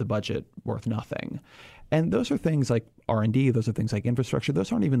of the budget worth nothing. And those are things like R&D, those are things like infrastructure.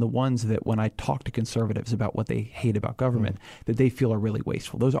 Those aren't even the ones that when I talk to conservatives about what they hate about government, that they feel are really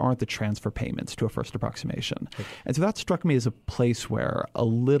wasteful. Those aren't the transfer payments to a first approximation. And so that struck me as a place where a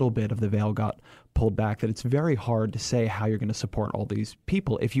little bit of the veil got pulled back, that it's very hard to say how you're going to support all these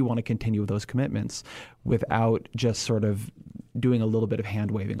people if you want to continue with those commitments without just sort of doing a little bit of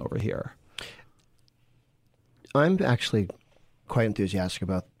hand waving over here. I'm actually quite enthusiastic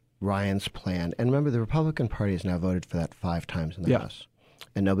about Ryan's plan. And remember, the Republican Party has now voted for that 5 times in the House,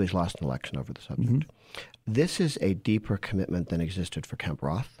 and nobody's lost an election over the subject. This is a deeper commitment than existed for Kemp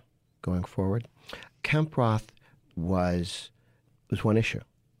Roth going forward. Kemp Roth was one issue.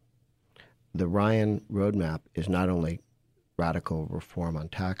 The Ryan roadmap is not only radical reform on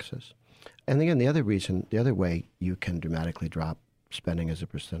taxes. And again, the other way you can dramatically drop spending as a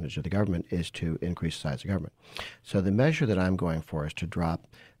percentage of the government is to increase the size of government. So the measure that I'm going for is to drop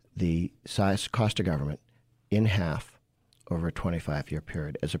the cost of government in half over a 25-year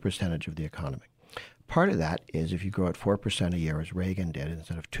period as a percentage of the economy. Part of that is if you grow at 4% a year as Reagan did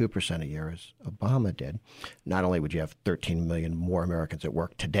instead of 2% a year as Obama did, not only would you have 13 million more Americans at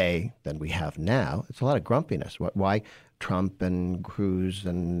work today than we have now, it's a lot of grumpiness. Why Trump and Cruz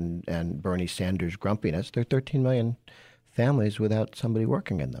and Bernie Sanders grumpiness? There are 13 million families without somebody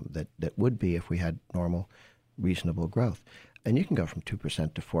working in them that would be if we had normal, reasonable growth. And you can go from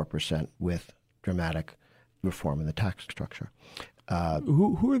 2% to 4% with dramatic reform in the tax structure.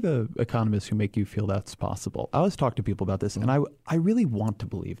 Who are the economists who make you feel that's possible? I always talk to people about this, and I really want to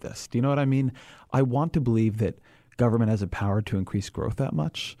believe this. Do you know what I mean? I want to believe that government has a power to increase growth that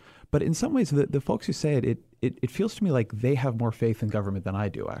much. But in some ways, the folks who say it feels to me like they have more faith in government than I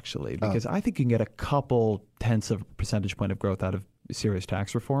do, actually, because I think you can get a couple tenths of a percentage point of growth out of serious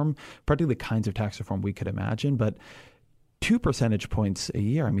tax reform, particularly the kinds of tax reform we could imagine. But 2 percentage points a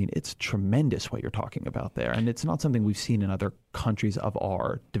year, I mean, it's tremendous what you're talking about there. And it's not something we've seen in other countries of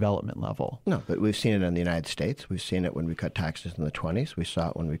our development level. No, but we've seen it in the United States. We've seen it when we cut taxes in the 20s. We saw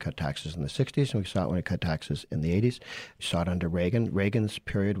it when we cut taxes in the 60s. And we saw it when we cut taxes in the 80s. We saw it under Reagan. Reagan's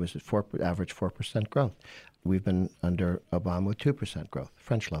period was at average 4% growth. We've been under Obama with 2% growth,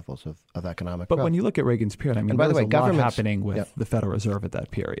 French levels of economic growth. But when you look at Reagan's period, I mean, there was a lot happening with the Federal Reserve at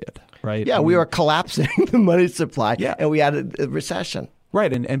that period, right? Yeah, we were collapsing the money supply, and we had a recession.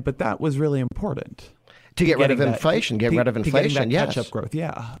 Right, and but that was really important. To get rid of inflation, to getting that catch-up growth,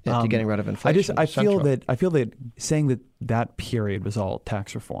 to getting rid of inflation. I feel that saying that period was all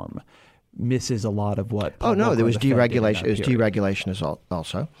tax reform misses a lot of what. Oh no, there was deregulation. It was deregulation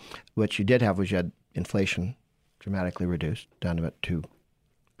also. What you did have was you had inflation dramatically reduced down to about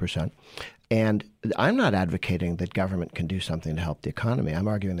 2%. And I'm not advocating that government can do something to help the economy. I'm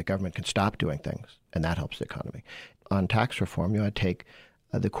arguing that government can stop doing things, and that helps the economy. On tax reform, you want to take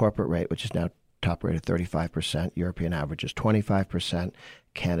the corporate rate, which is now top rate of 35%. European average is 25%.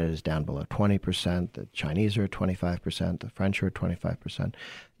 Canada is down below 20%. The Chinese are at 25%. The French are at 25%.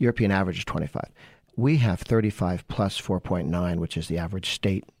 European average is 25%. We have 35 plus 4.9, which is the average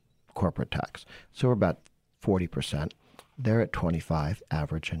state corporate tax. So we're about 40%. They're at 25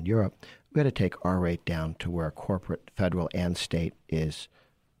 average in Europe. We had to take our rate down to where corporate, federal, and state is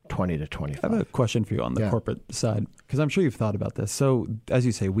 20 to 25. I have a question for you on the corporate side, because I'm sure you've thought about this. So, as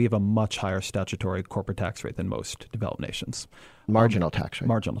you say, we have a much higher statutory corporate tax rate than most developed nations. Marginal tax rate.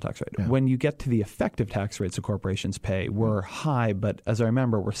 Marginal tax rate. Yeah. When you get to the effective tax rates that corporations pay, we're high, but as I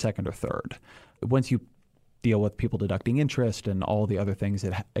remember, we're second or third. Once you deal with people deducting interest and all the other things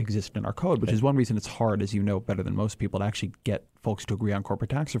that exist in our code, which is one reason it's hard, as you know better than most people, to actually get folks to agree on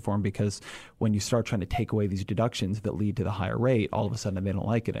corporate tax reform, because when you start trying to take away these deductions that lead to the higher rate, all of a sudden they don't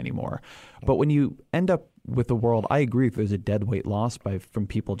like it anymore. But when you end up with the world, I agree if there's a dead weight loss from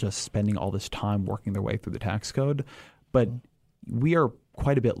people just spending all this time working their way through the tax code, but we are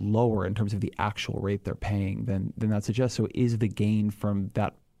quite a bit lower in terms of the actual rate they're paying than that suggests. So is the gain from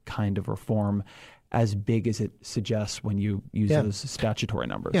that kind of reform as big as it suggests when you use those statutory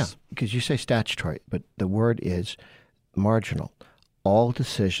numbers? Yeah, because you say statutory, but the word is marginal. All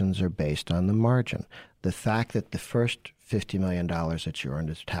decisions are based on the margin. The fact that the first $50 million that you earned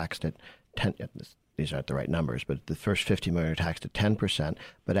is taxed at 10, these aren't the right numbers, but the first $50 million are taxed at 10%,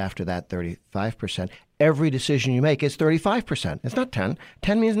 but after that 35%, every decision you make is 35%. It's not 10.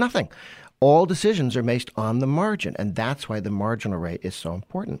 10 means nothing. All decisions are based on the margin, and that's why the marginal rate is so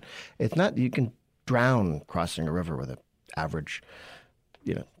important. It's not, you can drown crossing a river with an average,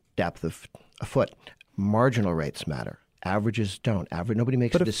 depth of a foot. Marginal rates matter. Averages don't. Nobody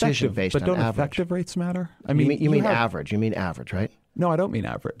makes a decision based on average. But don't effective rates matter? I mean, you mean average. You mean average, right? No, I don't mean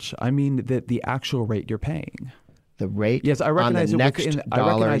average. I mean the actual rate you're paying. The rate. Yes, I recognize on the it next within. dollar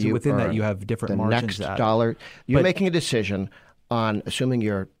I recognize you it within earn, that you have different the margins. The next dollar you're making a decision on, assuming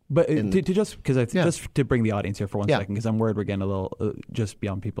you're. But just to bring the audience here for one second, because I'm worried we're getting a little just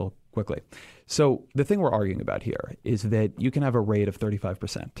beyond people quickly. So the thing we're arguing about here is that you can have a rate of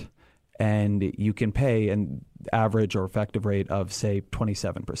 35%, and you can pay an average or effective rate of, say,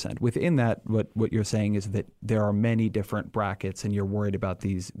 27%. Within that, what you're saying is that there are many different brackets, and you're worried about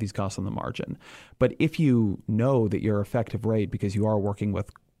these costs on the margin. But if you know that your effective rate, because you are working with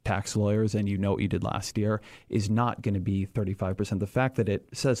tax lawyers and you know what you did last year, is not going to be 35%. The fact that it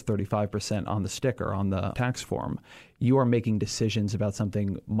says 35% on the sticker, on the tax form, you are making decisions about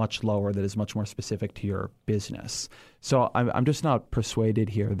something much lower that is much more specific to your business. So I'm just not persuaded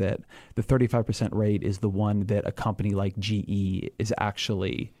here that the 35% rate is the one that a company like GE is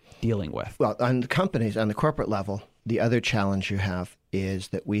actually dealing with. Well, on the companies, on the corporate level, the other challenge you have is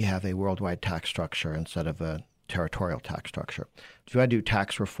that we have a worldwide tax structure instead of a territorial tax structure. If you want to do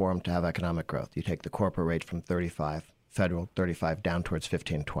tax reform to have economic growth, you take the corporate rate from 35, federal 35, down towards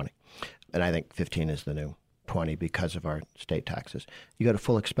 15, 20. And I think 15 is the new 20 because of our state taxes. You go to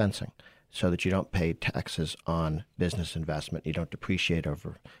full expensing so that you don't pay taxes on business investment. You don't depreciate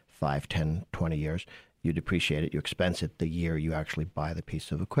over 5, 10, 20 years. You depreciate it, you expense it the year you actually buy the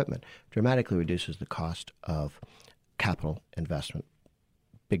piece of equipment. Dramatically reduces the cost of capital investment.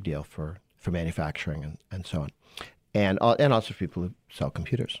 Big deal for manufacturing and so on. And also for people who sell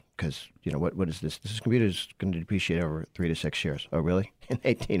computers, because, what is this? This computer is going to depreciate over 3 to 6 years. Oh, really? In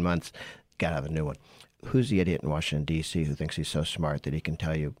 18 months, got to have a new one. Who's the idiot in Washington, D.C. who thinks he's so smart that he can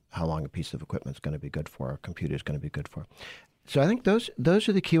tell you how long a piece of equipment is going to be good for, or a computer is going to be good for? So I think those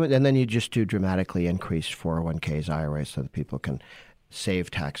are the key ones. And then you just do dramatically increase 401ks, IRAs, so that people can save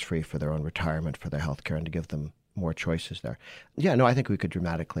tax-free for their own retirement, for their health care, and to give them more choices there. Yeah, no, I think we could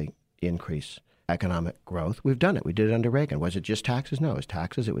dramatically increase economic growth. We've done it. We did it under Reagan. Was it just taxes? No, it was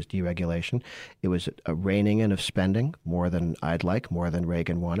taxes. It was deregulation. It was a reining in of spending, more than I'd like, more than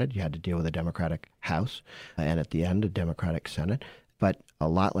Reagan wanted. You had to deal with a Democratic House and at the end a Democratic Senate, but a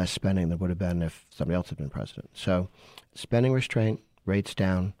lot less spending than would have been if somebody else had been president. So spending restraint, rates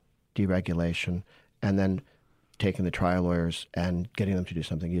down, deregulation, and then taking the trial lawyers and getting them to do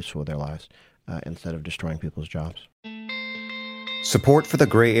something useful with their lives instead of destroying people's jobs. Support for the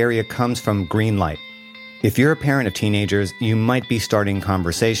gray area comes from Greenlight. If you're a parent of teenagers, you might be starting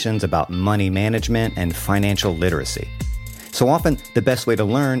conversations about money management and financial literacy. So often, the best way to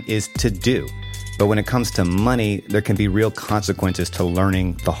learn is to do. But when it comes to money, there can be real consequences to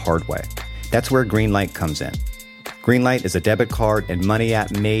learning the hard way. That's where Greenlight comes in. Greenlight is a debit card and money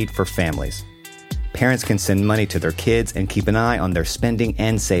app made for families. Parents can send money to their kids and keep an eye on their spending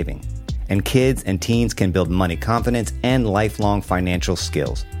and saving. And kids and teens can build money confidence and lifelong financial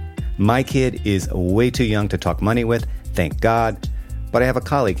skills. My kid is way too young to talk money with, thank God, but I have a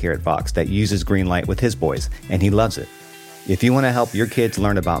colleague here at Vox that uses Greenlight with his boys, and he loves it. If you want to help your kids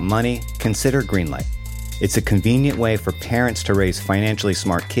learn about money, consider Greenlight. It's a convenient way for parents to raise financially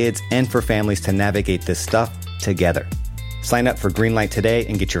smart kids and for families to navigate this stuff together. Sign up for Greenlight today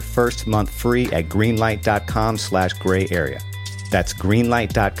and get your first month free at greenlight.com/grayarea. That's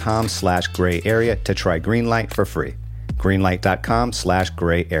greenlight.com/grayarea to try Greenlight for free.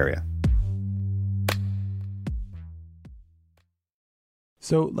 greenlight.com/grayarea.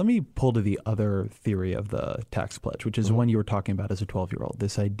 So let me pull to the other theory of the tax pledge, which is the one you were talking about as a 12-year-old,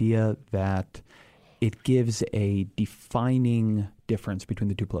 this idea that it gives a defining difference between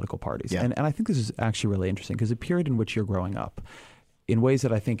the two political parties. Yeah. And I think this is actually really interesting because the period in which you're growing up, in ways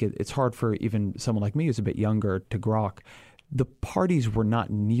that I think it's hard for even someone like me who's a bit younger to grok, the parties were not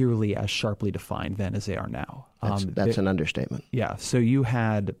nearly as sharply defined then as they are now. That's an understatement. Yeah. So you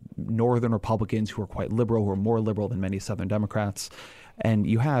had Northern Republicans who were quite liberal, who were more liberal than many Southern Democrats. And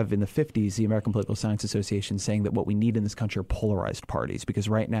you have in the 50s, the American Political Science Association saying that what we need in this country are polarized parties, because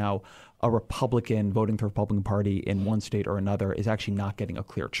right now a Republican voting for the Republican Party in one state or another is actually not getting a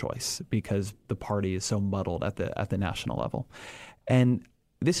clear choice because the party is so muddled at the national level. And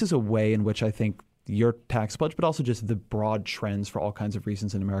this is a way in which I think your tax pledge, but also just the broad trends for all kinds of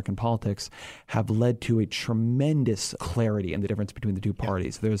reasons in American politics have led to a tremendous clarity in the difference between the two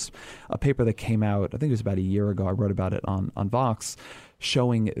parties. Yeah. There's a paper that came out, I think it was about a year ago, I wrote about it on Vox,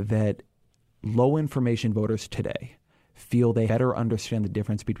 showing that low information voters today feel they better understand the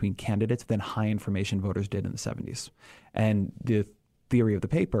difference between candidates than high information voters did in the 70s. And the theory of the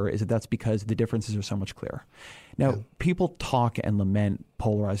paper is that that's because the differences are so much clearer. Now, people talk and lament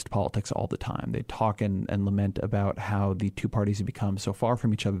polarized politics all the time. They talk and lament about how the two parties have become so far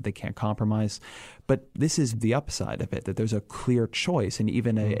from each other they can't compromise. But this is the upside of it, that there's a clear choice, and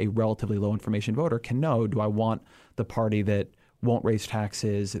even a relatively low information voter can know, do I want the party that won't raise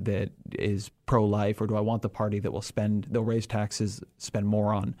taxes, that is pro-life, or do I want the party that they'll raise taxes, spend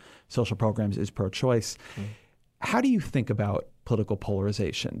more on social programs, is pro-choice? How do you think about political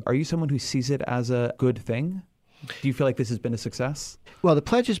polarization? Are you someone who sees it as a good thing? Do you feel like this has been a success? Well, the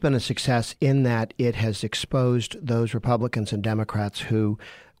pledge has been a success in that it has exposed those Republicans and Democrats who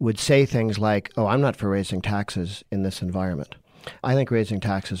would say things like, oh, I'm not for raising taxes in this environment. I think raising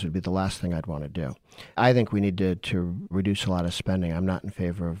taxes would be the last thing I'd want to do. I think we need to reduce a lot of spending. I'm not in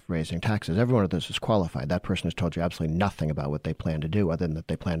favor of raising taxes. Every one of those is qualified. That person has told you absolutely nothing about what they plan to do other than that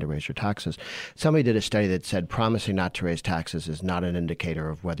they plan to raise your taxes. Somebody did a study that said promising not to raise taxes is not an indicator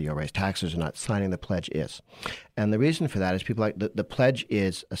of whether you'll raise taxes or not. Signing the pledge is. And the reason for that is people like the pledge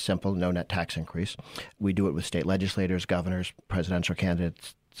is a simple no net tax increase. We do it with state legislators, governors, presidential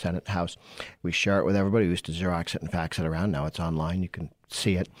candidates, Senate, House. We share it with everybody. We used to Xerox it and fax it around. Now it's online. You can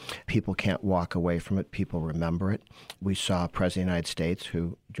see it. People can't walk away from it. People remember it. We saw President of the United States,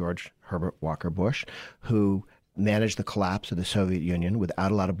 George Herbert Walker Bush, who managed the collapse of the Soviet Union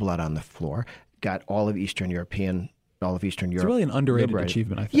without a lot of blood on the floor, got all of Eastern Europe. It's really an underrated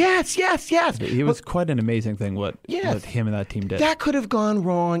achievement, I think. Yes. It was quite an amazing thing what him and that team did. That could have gone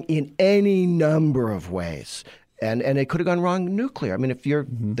wrong in any number of ways. And it could have gone wrong nuclear. I mean, if you're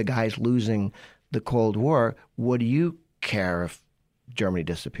the guys losing the Cold War, what do you care if Germany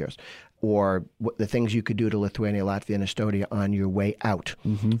disappears? Or the things you could do to Lithuania, Latvia, and Estonia on your way out,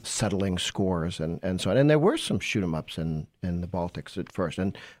 settling scores and so on. And there were some shoot-em-ups in the Baltics at first.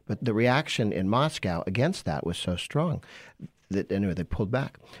 But the reaction in Moscow against that was so strong that anyway, they pulled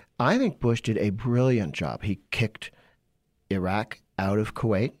back. I think Bush did a brilliant job. He kicked Iraq out of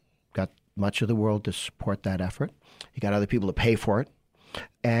Kuwait, got much of the world to support that effort. He got other people to pay for it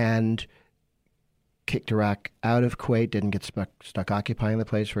and kicked Iraq out of Kuwait, didn't get stuck occupying the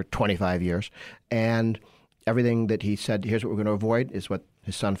place for 25 years. And everything that he said, here's what we're going to avoid, is what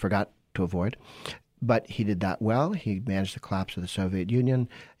his son forgot to avoid. But he did that well. He managed the collapse of the Soviet Union.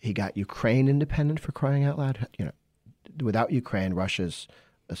 He got Ukraine independent, for crying out loud. Without Ukraine, Russia's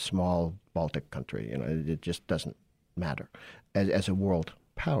a small Baltic country. It just doesn't matter as a world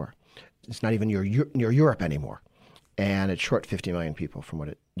power. It's not even near Europe anymore. And it's short 50 million people from what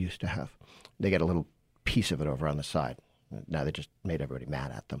it used to have. They get a little piece of it over on the side. Now they just made everybody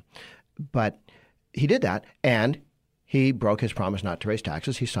mad at them. But he did that, and he broke his promise not to raise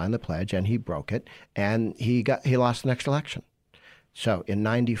taxes. He signed the pledge, and he broke it, and he lost the next election. So in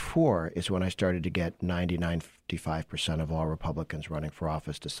 94 is when I started to get 95% of all Republicans running for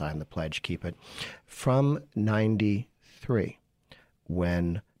office to sign the pledge, keep it. From 93,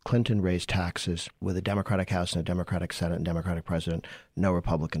 when Clinton raised taxes with a Democratic House and a Democratic Senate and Democratic President, no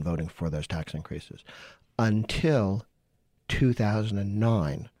Republican voting for those tax increases. Until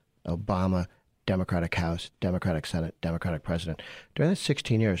 2009, Obama Democratic House, Democratic Senate, Democratic President. During the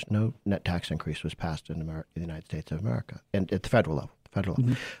 16 years, no net tax increase was passed in the United States of America, and at the federal level.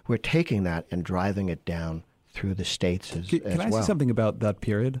 We're taking that and driving it down through the states as well. Can I say something about that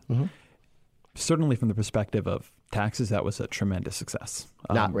period? Certainly from the perspective of taxes, that was a tremendous success.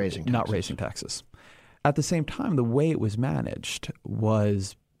 Not raising taxes. At the same time, the way it was managed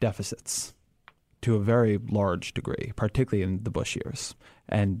was deficits to a very large degree, particularly in the Bush years.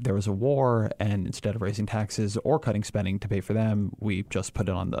 And there was a war, and instead of raising taxes or cutting spending to pay for them, we just put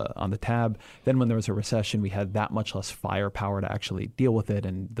it on the tab. Then when there was a recession, we had that much less firepower to actually deal with it,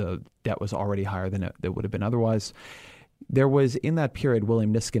 and the debt was already higher than it would have been otherwise. There was, in that period,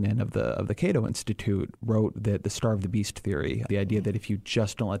 William Niskanen of the Cato Institute wrote the starve the beast theory, the idea that if you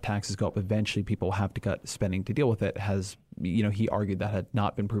just don't let taxes go up, eventually people will have to cut spending to deal with it. He argued that had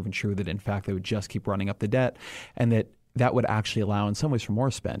not been proven true, that in fact they would just keep running up the debt, and that would actually allow in some ways for more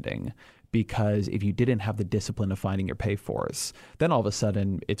spending. Because if you didn't have the discipline of finding your pay-fors, then all of a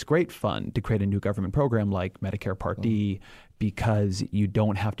sudden it's great fun to create a new government program like Medicare Part D, because you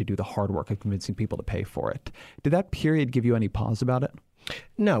don't have to do the hard work of convincing people to pay for it. Did that period give you any pause about it?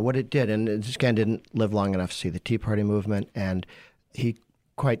 No, what it did, and Scan didn't live long enough to see the Tea Party movement, and he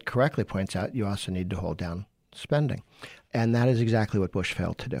quite correctly points out you also need to hold down spending. And that is exactly what Bush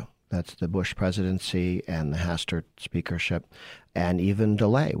failed to do. That's the Bush presidency and the Hastert speakership, and even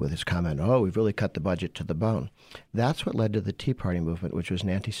DeLay with his comment, we've really cut the budget to the bone. That's what led to the Tea Party movement, which was an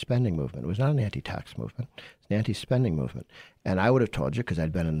anti-spending movement. It was not an anti-tax movement. It's an anti-spending movement. And I would have told you, because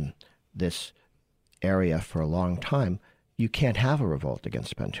I'd been in this area for a long time, you can't have a revolt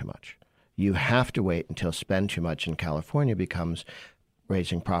against spend too much. You have to wait until spend too much in California becomes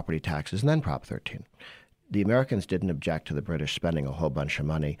raising property taxes and then Prop 13. The Americans didn't object to the British spending a whole bunch of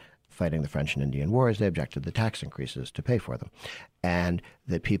money fighting the French and Indian Wars. They objected to the tax increases to pay for them. And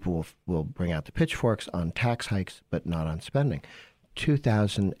that people will bring out the pitchforks on tax hikes, but not on spending.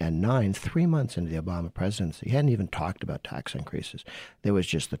 2009, 3 months into the Obama presidency, he hadn't even talked about tax increases. There was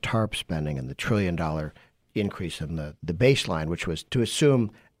just the TARP spending and the $1 trillion increase in the baseline, which was to assume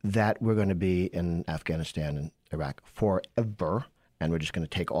that we're going to be in Afghanistan and Iraq forever. And we're just going to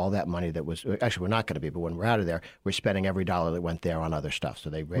take all that money that was – actually, we're not going to be, but when we're out of there, we're spending every dollar that went there on other stuff.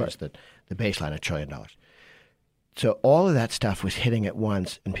 So they raised the baseline $1 trillion. So all of that stuff was hitting at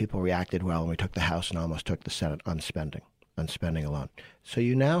once, and people reacted well, and we took the House and almost took the Senate on spending alone. So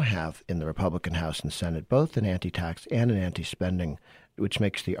you now have in the Republican House and Senate both an anti-tax and an anti-spending, which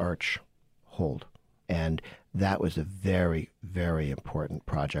makes the arch hold. And that was a very, very important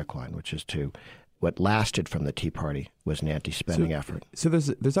project line, which is to – what lasted from the Tea Party was an anti-spending effort. So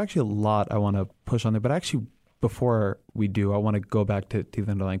there's actually a lot I want to push on there, but actually before we do, I want to go back to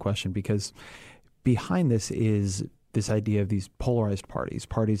the underlying question, because behind this is this idea of these polarized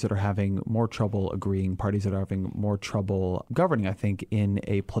parties that are having more trouble agreeing, parties that are having more trouble governing, I think, in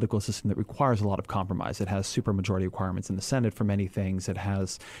a political system that requires a lot of compromise. It has supermajority requirements in the Senate for many things. It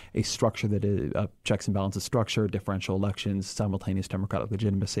has a structure that is a checks and balances structure, differential elections, simultaneous democratic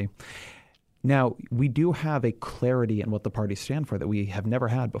legitimacy. Now, we do have a clarity in what the parties stand for that we have never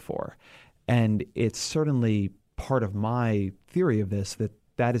had before. And it's certainly part of my theory of this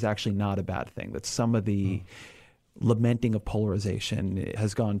that is actually not a bad thing, that some of the lamenting of polarization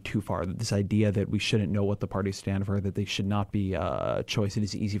has gone too far. This idea that we shouldn't know what the parties stand for, that they should not be a choice it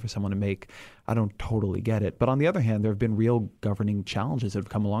is easy for someone to make, I don't totally get it. But on the other hand, there have been real governing challenges that have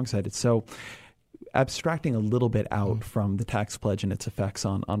come alongside it. So abstracting a little bit out from the tax pledge and its effects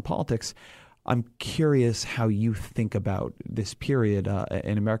on politics, I'm curious how you think about this period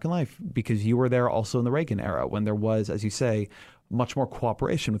in American life, because you were there also in the Reagan era when there was, as you say, much more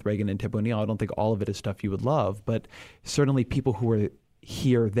cooperation with Reagan and Tip O'Neill. I don't think all of it is stuff you would love, but certainly people who were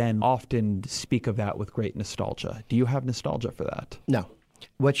here then often speak of that with great nostalgia. Do you have nostalgia for that? No.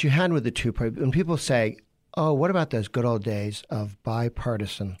 What you had with the two parties, when people say, what about those good old days of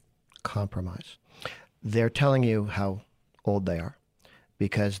bipartisan compromise? They're telling you how old they are,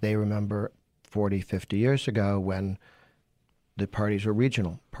 because they remember 40, 50 years ago when the parties were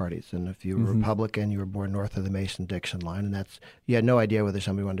regional parties. And if you were Republican, you were born north of the Mason-Dixon line. And you had no idea whether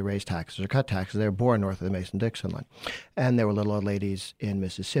somebody wanted to raise taxes or cut taxes. They were born north of the Mason-Dixon line. And there were little old ladies in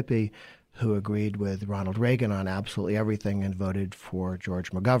Mississippi who agreed with Ronald Reagan on absolutely everything and voted for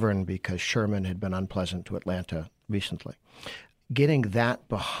George McGovern because Sherman had been unpleasant to Atlanta recently. Getting that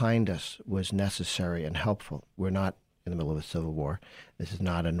behind us was necessary and helpful. We're not in the middle of a civil war. This is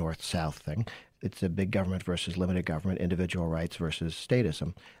not a north-south thing. It's a big government versus limited government, individual rights versus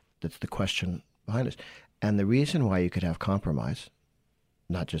statism. That's the question behind us. And the reason why you could have compromise,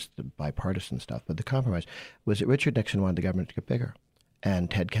 not just the bipartisan stuff, but the compromise, was that Richard Nixon wanted the government to get bigger.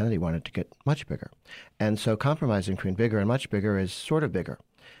 And Ted Kennedy wanted to get much bigger. And so compromising between bigger and much bigger is sort of bigger.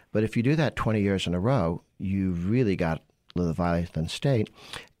 But if you do that 20 years in a row, you've really got the Leviathan state.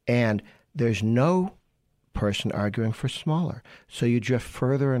 And there's no person arguing for smaller. So you drift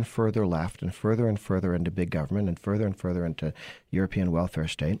further and further left and further into big government and further into European welfare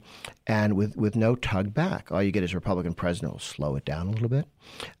state, and with no tug back. All you get is a Republican president will slow it down a little bit,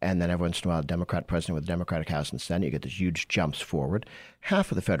 and then every once in a while a Democrat president with a Democratic House and Senate, you get these huge jumps forward.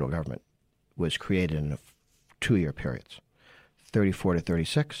 Half of the federal government was created in 2-year periods, 34 to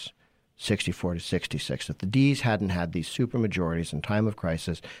 36, 64 to 66. If the Ds hadn't had these supermajorities in time of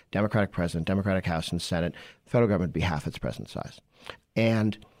crisis, Democratic president, Democratic House and Senate, the federal government would be half its present size.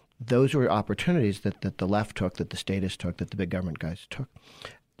 And those were opportunities that the left took, that the statists took, that the big government guys took.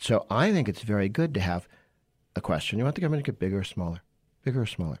 So I think it's very good to have a question. You want the government to get bigger or smaller? Bigger or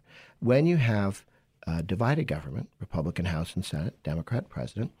smaller? When you have a divided government, Republican House and Senate, Democrat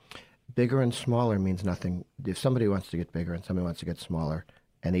president, bigger and smaller means nothing. If somebody wants to get bigger and somebody wants to get smaller,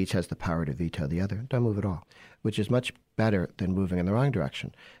 and each has the power to veto the other, don't move at all, which is much better than moving in the wrong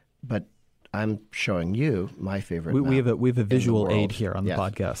direction. But I'm showing you my favorite map. We have a visual aid here on the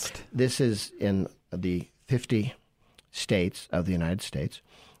podcast. This is in the 50 states of the United States.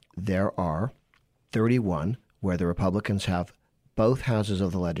 There are 31 where the Republicans have both houses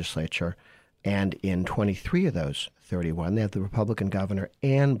of the legislature, and in 23 of those 31, they have the Republican governor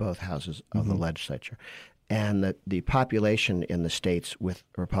and both houses of the legislature. And the population in the states with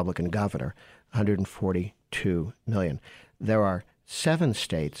a Republican governor, 142 million. There are 7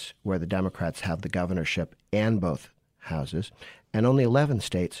 states where the Democrats have the governorship and both houses, and only 11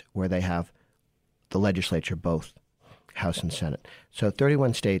 states where they have the legislature, both House and Senate. So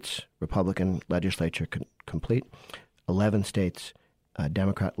 31 states, Republican legislature complete, 11 states,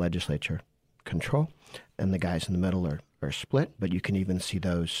 Democrat legislature control, and the guys in the middle are split, but you can even see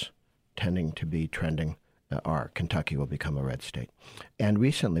those tending to be trending. Kentucky will become a red state. And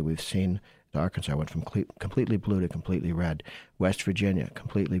recently we've seen Arkansas went from completely blue to completely red. West Virginia,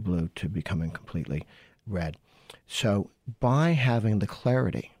 completely blue to becoming completely red. So by having the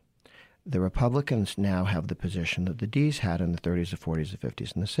clarity, the Republicans now have the position that the Ds had in the 30s, the 40s, the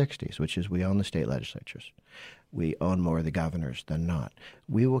 50s, and the 60s, which is we own the state legislatures. We own more of the governors than not.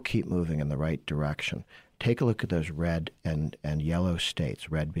 We will keep moving in the right direction. Take a look at those red and yellow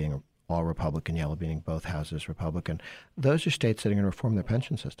states, red being all Republican, yellow being both houses Republican. Those are states that are going to reform their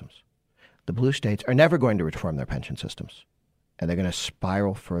pension systems. The blue states are never going to reform their pension systems, and they're going to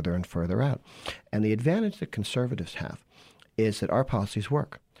spiral further and further out. And the advantage that conservatives have is that our policies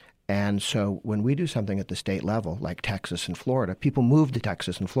work. And so when we do something at the state level, like Texas and Florida, people move to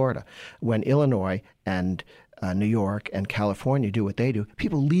Texas and Florida. When Illinois and New York and California do what they do,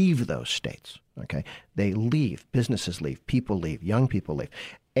 people leave those states. Okay, they leave, businesses leave, people leave, young people leave.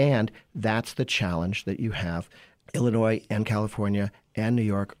 And that's the challenge that you have. Illinois and California and New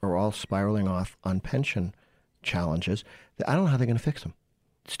York are all spiraling off on pension challenges. I don't know how they're going to fix them,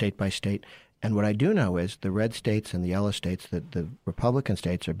 state by state. And what I do know is the red states and the yellow states, the Republican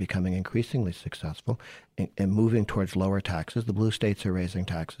states are becoming increasingly successful in moving towards lower taxes. The blue states are raising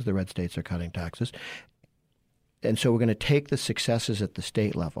taxes. The red states are cutting taxes. And so we're going to take the successes at the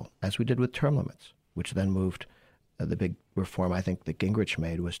state level, as we did with term limits, which then moved. The big reform I think that Gingrich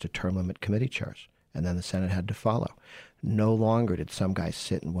made was to term limit committee chairs, and then the Senate had to follow. No longer did some guy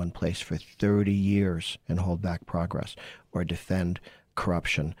sit in one place for 30 years and hold back progress or defend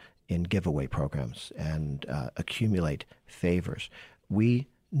corruption in giveaway programs and accumulate favors. We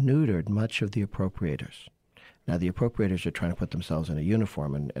neutered much of the appropriators. Now, the appropriators are trying to put themselves in a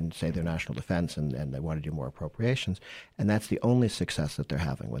uniform and say they're national defense and they want to do more appropriations, and that's the only success that they're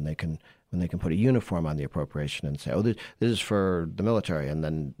having when they can put a uniform on the appropriation and say, oh, this is for the military, and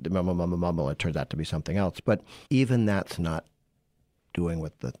then it turns out to be something else. But even that's not doing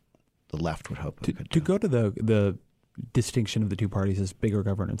what the left would hope it could do. To go to the distinction of the two parties as bigger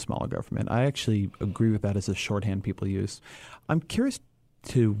government and smaller government, I actually agree with that as a shorthand people use. I'm curious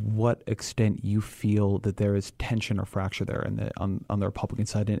to what extent you feel that there is tension or fracture there on the Republican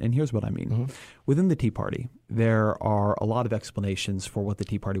side. And here's what I mean. Mm-hmm. Within the Tea Party, there are a lot of explanations for what the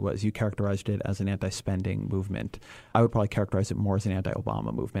Tea Party was. You characterized it as an anti-spending movement. I would probably characterize it more as an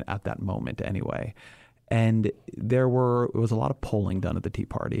anti-Obama movement at that moment anyway. And there was a lot of polling done at the Tea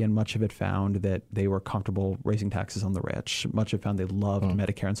Party, and much of it found that they were comfortable raising taxes on the rich. Much of it found they loved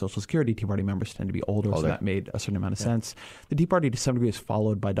Medicare and Social Security. Tea Party members tend to be older, so that made a certain amount of sense. The Tea Party, to some degree, is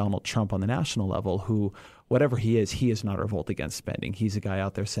followed by Donald Trump on the national level, who whatever he is not a revolt against spending. He's a guy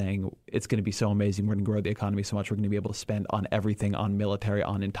out there saying it's going to be so amazing. We're going to grow the economy so much. We're going to be able to spend on everything, on military,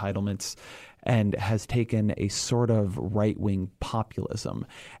 on entitlements, and has taken a sort of right-wing populism.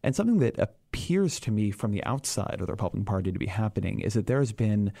 And something that appears to me from the outside of the Republican Party to be happening is that there has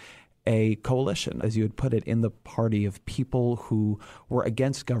been a coalition, as you would put it, in the party of people who were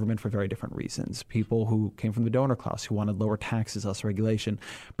against government for very different reasons. People who came from the donor class, who wanted lower taxes, less regulation,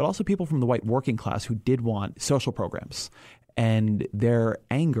 but also people from the white working class who did want social programs. And their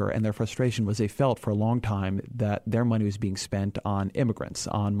anger and their frustration was they felt for a long time that their money was being spent on immigrants,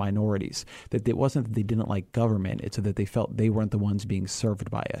 on minorities, that it wasn't that they didn't like government, it's that they felt they weren't the ones being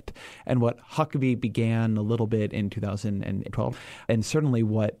served by it. And what Huckabee began a little bit in 2012, and certainly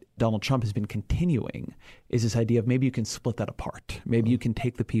what Donald Trump has been continuing, is this idea of maybe you can split that apart. Maybe you can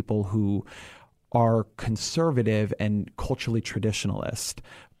take the people who are conservative and culturally traditionalist,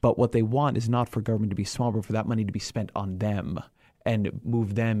 but what they want is not for government to be small, but for that money to be spent on them and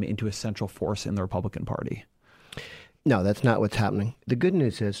move them into a central force in the Republican Party. No, that's not what's happening. The good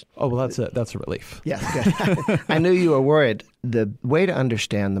news is... Oh, well, that's a relief. Yes, good. I knew you were worried. The way to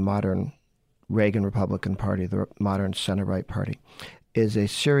understand the modern Reagan Republican Party, the modern center-right party, is a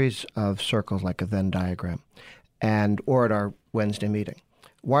series of circles like a Venn diagram, or at our Wednesday meeting.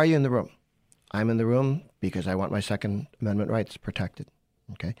 Why are you in the room? I'm in the room because I want my Second Amendment rights protected.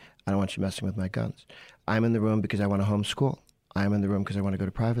 Okay, I don't want you messing with my guns. I'm in the room because I want to homeschool. I'm in the room because I want to go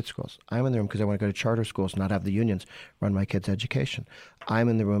to private schools. I'm in the room because I want to go to charter schools, not have the unions run my kids' education. I'm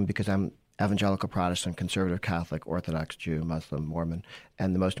in the room because I'm evangelical Protestant, conservative Catholic, Orthodox Jew, Muslim, Mormon,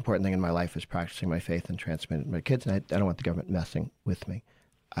 and the most important thing in my life is practicing my faith and transmitting it to my kids, and I don't want the government messing with me.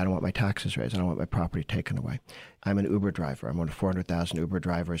 I don't want my taxes raised. I don't want my property taken away. I'm an Uber driver. I'm one of 400,000 Uber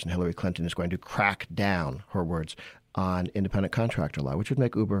drivers, and Hillary Clinton is going to crack down, her words, on independent contractor law, which would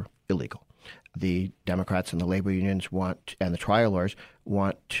make Uber illegal. The Democrats and the labor unions and the trial lawyers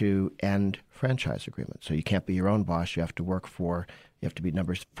want to end franchise agreements. So you can't be your own boss. You have to be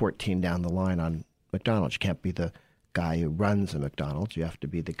number 14 down the line on McDonald's. You can't be the guy who runs a McDonald's. You have to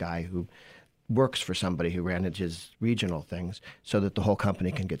be the guy who works for somebody who manages regional things so that the whole company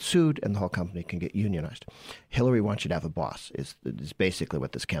can get sued and the whole company can get unionized. Hillary wants you to have a boss is basically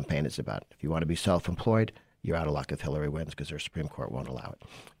what this campaign is about. If you want to be self-employed, you're out of luck if Hillary wins because their Supreme Court won't allow it.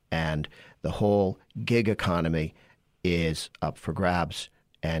 And the whole gig economy is up for grabs,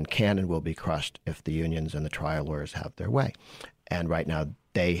 and can and will be crushed if the unions and the trial lawyers have their way. And right now,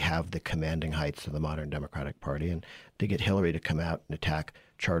 they have the commanding heights of the modern Democratic Party. And to get Hillary to come out and attack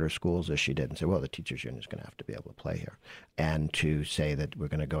charter schools as she did and say, well, the teachers union is going to have to be able to play here. And to say that we're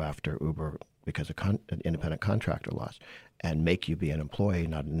going to go after Uber because of independent contractor laws and make you be an employee,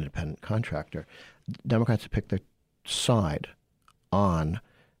 not an independent contractor. Democrats have picked their side on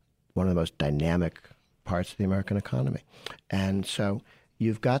one of the most dynamic parts of the American economy. And so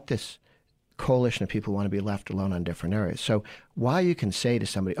you've got this coalition of people who want to be left alone on different areas. So while you can say to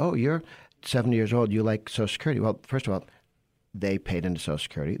somebody, oh, you're 70 years old, you like Social Security. Well, first of all, they paid into Social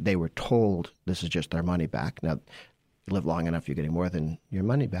Security. They were told this is just their money back. Now, you live long enough, you're getting more than your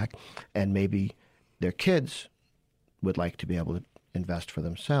money back. And maybe their kids would like to be able to invest for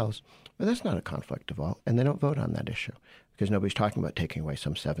themselves. But that's not a conflict of all. And they don't vote on that issue because nobody's talking about taking away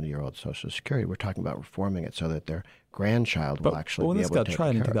some 70-year-old Social Security. We're talking about reforming it so that their grandchild will actually be able to take care of it. When this got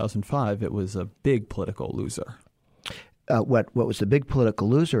tried in 2005, it was a big political loser. What was the big political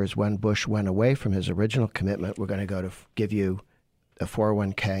loser is when Bush went away from his original commitment, we're going to go to give you a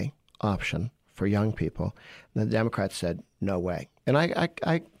 401k option for young people. And the Democrats said, no way. And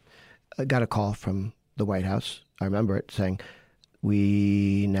I got a call from the White House, I remember it, saying,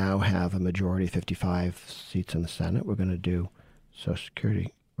 we now have a majority, 55 seats in the Senate. We're going to do Social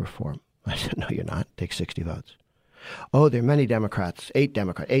Security reform. I said, no, you're not. Take 60 votes. Oh, there are many Democrats, eight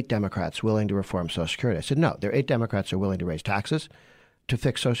Democrats willing to reform Social Security. I said, no, there are 8 Democrats who are willing to raise taxes to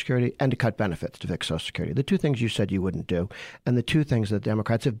fix Social Security and to cut benefits to fix Social Security. The two things you said you wouldn't do, and the two things that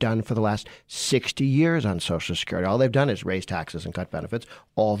Democrats have done for the last 60 years on Social Security. All they've done is raise taxes and cut benefits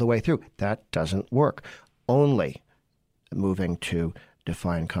all the way through. That doesn't work. Only moving to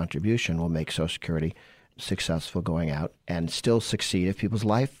defined contribution will make Social Security successful going out and still succeed if people's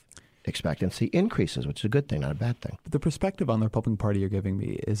life expectancy increases, which is a good thing, not a bad thing. The perspective on the Republican Party you're giving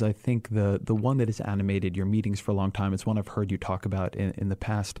me is, I think, the one that has animated your meetings for a long time. It's one I've heard you talk about in the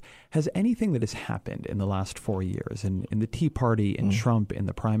past. Has anything that has happened in the last 4 years, in the Tea Party, in Trump, in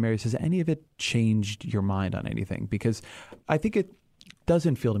the primaries, has any of it changed your mind on anything? Because I think it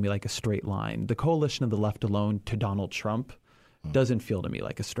doesn't feel to me like a straight line. The coalition of the left alone to Donald Trump doesn't feel to me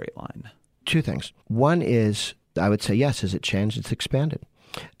like a straight line. Two things. One is, I would say, yes, has it changed? It's expanded.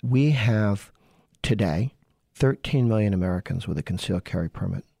 We have today 13 million Americans with a concealed carry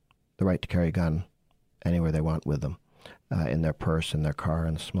permit, the right to carry a gun anywhere they want with them, in their purse, in their car,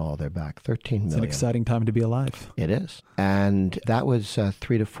 in the small of their back. 13 million. It's an exciting time to be alive. It is. And that was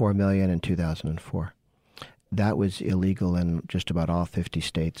 3 to 4 million in 2004. That was illegal in just about all 50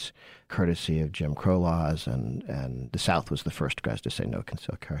 states, courtesy of Jim Crow laws, and the South was the first guys to say no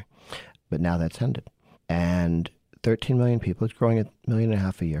concealed carry. But now that's ended. And 13 million people, it's growing at 1.5 million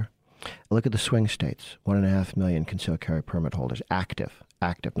a year. Look at the swing states, 1.5 million concealed carry permit holders, active,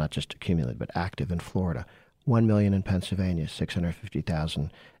 not just accumulated, but active in Florida. 1 million in Pennsylvania,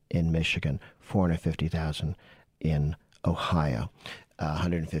 650,000 in Michigan, 450,000 in Ohio.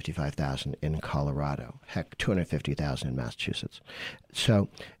 155,000 in Colorado, heck, 250,000 in Massachusetts. So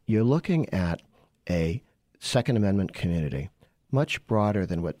you're looking at a Second Amendment community much broader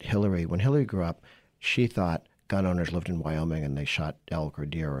than what when Hillary grew up, she thought gun owners lived in Wyoming and they shot elk or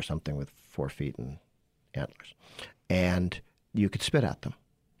deer or something with 4 feet and antlers. And you could spit at them.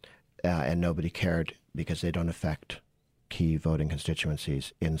 And nobody cared because they don't affect key voting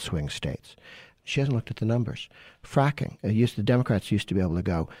constituencies in swing states. She hasn't looked at the numbers. Fracking. The Democrats used to be able to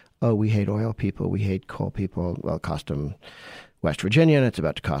go, oh, we hate oil people, we hate coal people. Well, it cost them West Virginia, and it's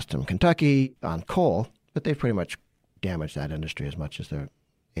about to cost them Kentucky on coal. But they've pretty much damaged that industry as much as they're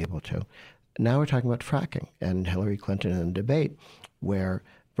able to. Now we're talking about fracking. And Hillary Clinton in a debate where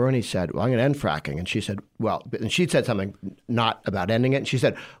Bernie said, well, I'm going to end fracking. And she said, well, and she said something not about ending it. And she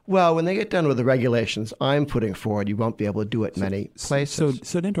said, well, when they get done with the regulations I'm putting forward, you won't be able to do it many places.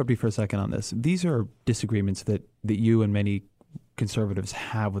 So to interrupt you for a second on this, these are disagreements that you and many conservatives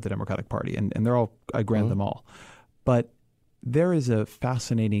have with the Democratic Party. And they're all, I grant them all. But there is a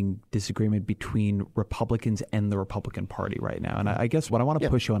fascinating disagreement between Republicans and the Republican Party right now. And I guess what I want to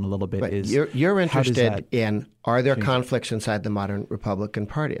push you on a little bit is you're interested in, are there conflicts inside the modern Republican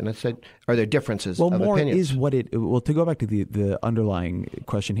Party? And I said, are there differences of more opinions? Is what it – well, to go back to the underlying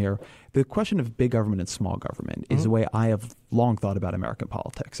question here, the question of big government and small government is the way I have long thought about American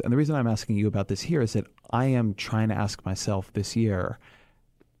politics. And the reason I'm asking you about this here is that I am trying to ask myself this year,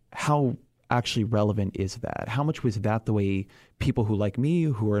 how – actually relevant is that? How much was that the way people who like me,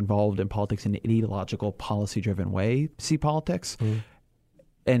 who are involved in politics in an ideological, policy-driven way, see politics?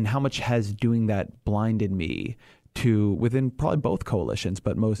 And how much has doing that blinded me to, within probably both coalitions,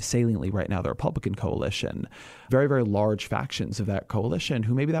 but most saliently right now the Republican coalition, very, very large factions of that coalition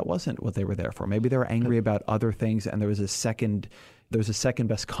who maybe that wasn't what they were there for. Maybe they were angry about other things, and there was a second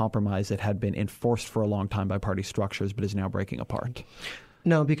best compromise that had been enforced for a long time by party structures but is now breaking apart.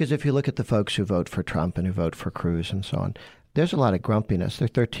 No, because if you look at the folks who vote for Trump and who vote for Cruz and so on, there's a lot of grumpiness. There are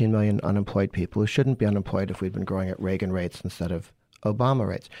 13 million unemployed people who shouldn't be unemployed if we'd been growing at Reagan rates instead of Obama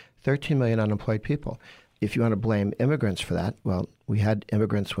rates. 13 million unemployed people. If you want to blame immigrants for that, well, we had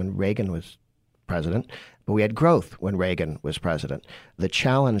immigrants when Reagan was president, but we had growth when Reagan was president. The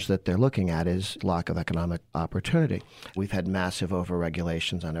challenge that they're looking at is lack of economic opportunity. We've had massive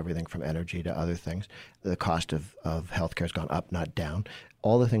overregulations on everything from energy to other things. The cost of healthcare has gone up, not down.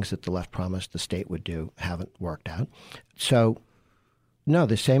 All the things that the left promised the state would do haven't worked out. So, no,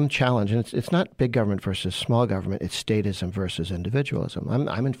 the same challenge, and it's not big government versus small government, it's statism versus individualism.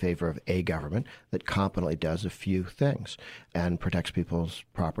 I'm in favor of a government that competently does a few things and protects people's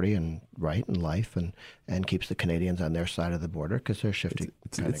property and right and life and keeps the Canadians on their side of the border because they're shifty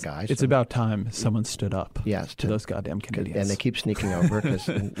kind of guys. It's about time someone stood up to those goddamn Canadians. And they keep sneaking over because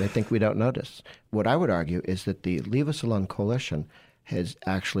they think we don't notice. What I would argue is that the Leave Us Alone coalition is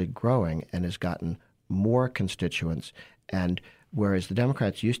actually growing and has gotten more constituents. And whereas the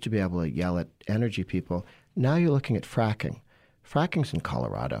Democrats used to be able to yell at energy people, now you're looking at fracking. Fracking's in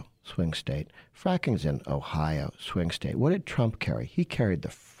Colorado, swing state. Fracking's in Ohio, swing state. What did Trump carry? He carried the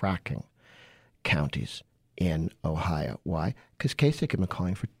fracking counties in Ohio. Why? Because Kasich had been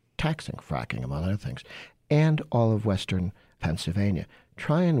calling for taxing fracking, among other things, and all of western Pennsylvania.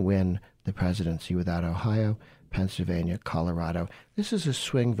 Try and win the presidency without Ohio, Pennsylvania, Colorado. This is a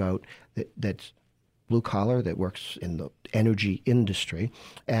swing vote that's blue collar, that works in the energy industry,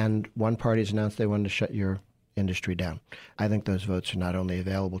 and one party has announced they wanted to shut your industry down. I think those votes are not only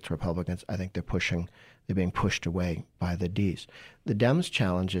available to Republicans, I think they're being pushed away by the Ds. The Dems'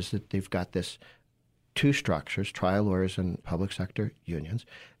 challenge is that they've got this two structures, trial lawyers and public sector unions,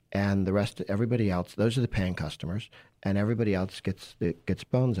 and the rest, everybody else, those are the paying customers, and everybody else gets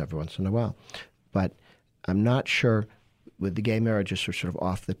bones every once in a while. But I'm not sure, with the gay marriage sort of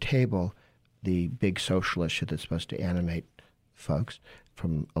off the table, the big social issue that's supposed to animate folks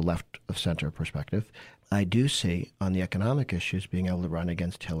from a left of center perspective, I do see on the economic issues being able to run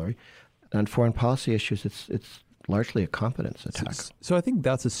against Hillary. On foreign policy issues, it's largely a competence attack. So I think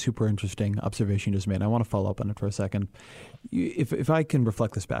that's a super interesting observation you just made. I want to follow up on it for a second. If I can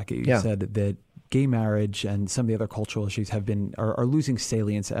reflect this back, you said that gay marriage and some of the other cultural issues are losing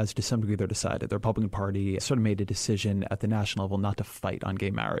salience as to some degree they're decided. The Republican Party sort of made a decision at the national level not to fight on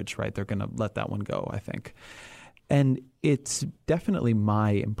gay marriage, right? They're going to let that one go, I think. And it's definitely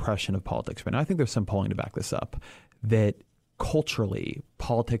my impression of politics right now. I think there's some polling to back this up, that culturally,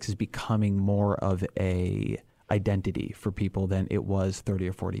 politics is becoming more of a identity for people than it was 30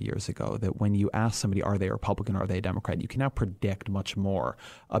 or 40 years ago. That when you ask somebody, are they a Republican, are they a Democrat, you can now predict much more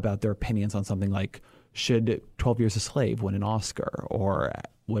about their opinions on something like, should 12 Years a Slave win an Oscar, or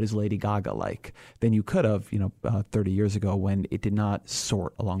what is Lady Gaga like, than you could have 30 years ago when it did not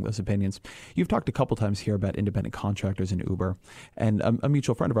sort along those opinions. You've talked a couple times here about independent contractors in Uber, and a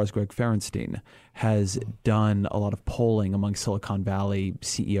mutual friend of ours, Greg Ferenstein, has done a lot of polling among Silicon Valley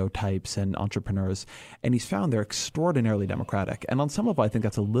CEO types and entrepreneurs, and he's found they're extraordinarily democratic. And on some level, I think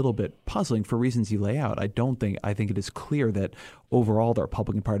that's a little bit puzzling for reasons you lay out. I think it is clear that overall the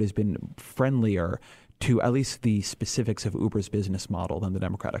Republican Party has been friendlier to at least the specifics of Uber's business model than the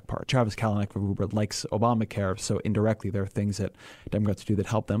Democratic Party. Travis Kalanick of Uber likes Obamacare, so indirectly there are things that Democrats do that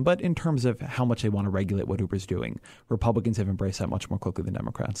help them. But in terms of how much they want to regulate what Uber's doing, Republicans have embraced that much more quickly than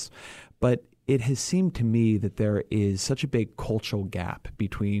Democrats. But it has seemed to me that there is such a big cultural gap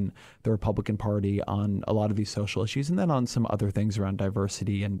between the Republican Party on a lot of these social issues and then on some other things around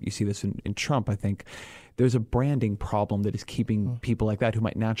diversity. And you see this in Trump, I think. There's a branding problem that is keeping people like that who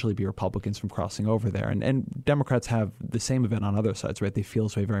might naturally be Republicans from crossing over there. And Democrats have the same event on other sides, right? They feel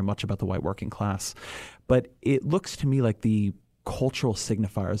this way very much about the white working class. But it looks to me like the cultural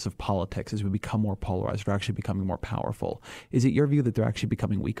signifiers of politics as we become more polarized are actually becoming more powerful. Is it your view that they're actually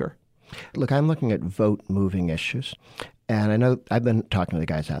becoming weaker? Look, I'm looking at vote-moving issues. And I know I've been talking to the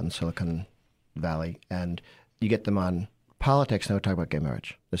guys out in Silicon Valley, and you get them on politics, and they talk about gay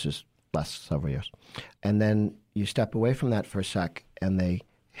marriage. This is last several years. And then you step away from that for a sec, and they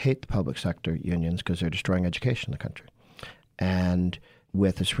hate the public sector unions because they're destroying education in the country. And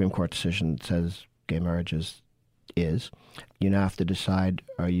with a Supreme Court decision that says gay marriage is, you now have to decide,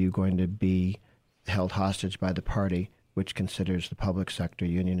 are you going to be held hostage by the party which considers the public sector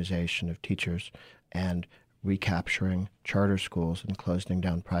unionization of teachers and recapturing charter schools and closing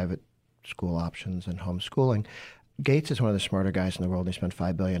down private school options and homeschooling? Gates is one of the smarter guys in the world. He spent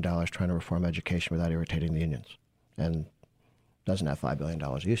 $5 billion trying to reform education without irritating the unions, and doesn't have $5 billion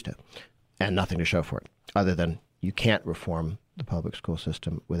he used to, and nothing to show for it, other than you can't reform the public school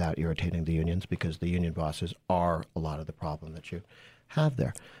system without irritating the unions because the union bosses are a lot of the problem that you have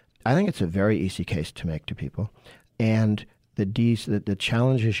there. I think it's a very easy case to make to people. And the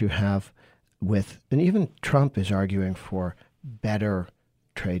challenges you have with, and even Trump is arguing for better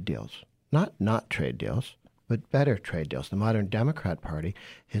trade deals, not trade deals, but better trade deals. The modern Democrat Party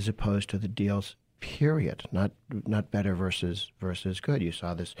is opposed to the deals, period, not better versus good. You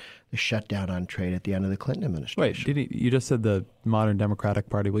saw the shutdown on trade at the end of the Clinton administration. Wait, you just said the modern Democratic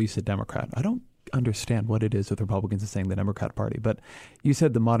Party. Well, you said Democrat. I don't understand what it is with Republicans saying the Democrat Party, but you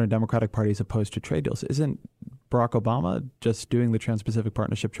said the modern Democratic Party is opposed to trade deals. Isn't Barack Obama just doing the Trans-Pacific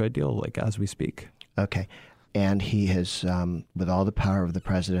Partnership trade deal like as we speak? Okay. And he has, with all the power of the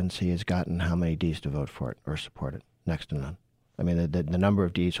presidency, has gotten how many Ds to vote for it or support it? Next to none. I mean, the number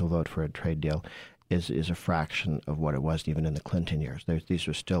of Ds who'll vote for a trade deal is a fraction of what it was even in the Clinton years. These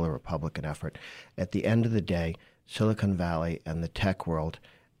are still a Republican effort. At the end of the day, Silicon Valley and the tech world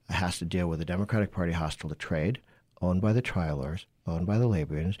has to deal with a Democratic Party hostile to trade, owned by the trial lawyers, owned by the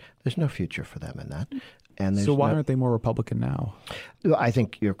labor unions. There's no future for them in that. And so why aren't they more Republican now? I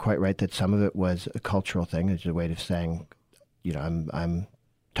think you're quite right that some of it was a cultural thing. It's a way of saying, I'm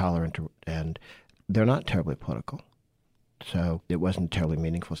tolerant, and they're not terribly political. So it wasn't a terribly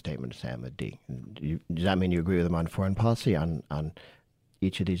meaningful statement to say I'm a D. Does that mean you agree with them on foreign policy, on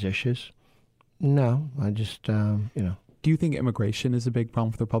each of these issues? No, I just, Do you think immigration is a big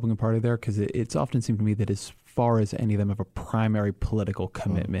problem for the Republican Party there? Because it's often seemed to me that as far as any of them have a primary political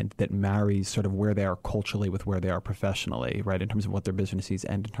commitment that marries sort of where they are culturally with where they are professionally, right, in terms of what their business is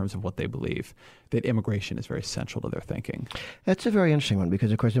and in terms of what they believe, that immigration is very central to their thinking. That's a very interesting one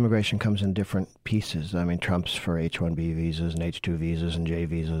because, of course, immigration comes in different pieces. I mean, Trump's for H-1B visas and H-2 visas and J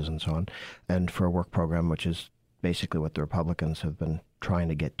visas and so on, and for a work program, which is basically what the Republicans have been trying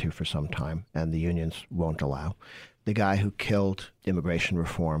to get to for some time, and the unions won't allow. The guy who killed immigration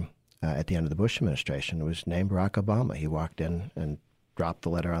reform at the end of the Bush administration was named Barack Obama. He walked in and dropped the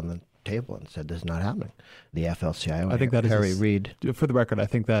letter on the table and said, this is not happening. The AFL-CIO, I think that Harry Reid. For the record, I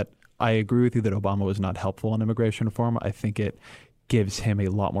think that I agree with you that Obama was not helpful on immigration reform. I think it gives him a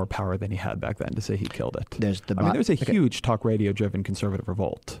lot more power than he had back then to say he killed it. There's a huge talk radio-driven conservative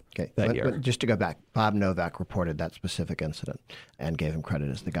revolt that year. But just to go back, Bob Novak reported that specific incident and gave him credit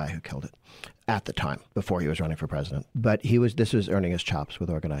as the guy who killed it at the time, before he was running for president. But this was earning his chops with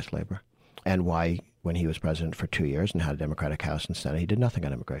organized labor. And why, when he was president for 2 years and had a Democratic House and Senate, he did nothing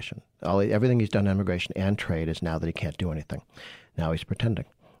on immigration. Everything he's done on immigration and trade is now that he can't do anything. Now he's pretending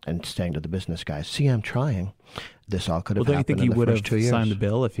and saying to the business guys, see, I'm trying. This all could have happened in the first 2 years. Don't you think he would have signed the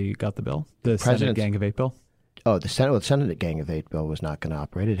bill if he got the bill? The Senate Gang of Eight bill? Oh, the Senate Gang of Eight bill was not going to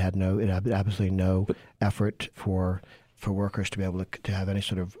operate. It had absolutely no effort for workers to be able to have any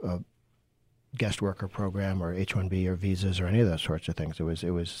sort of guest worker program or H-1B or visas or any of those sorts of things. It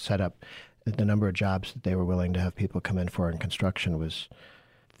was set up. The number of jobs that they were willing to have people come in for in construction was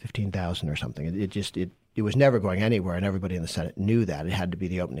 15,000 or something. It was never going anywhere, and everybody in the Senate knew that. It had to be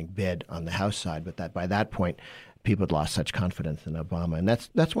the opening bid on the House side, but by that point, people had lost such confidence in Obama. And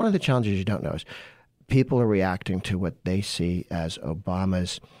that's one of the challenges you don't know is people are reacting to what they see as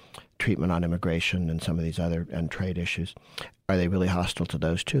Obama's treatment on immigration and some of these other and trade issues. Are they really hostile to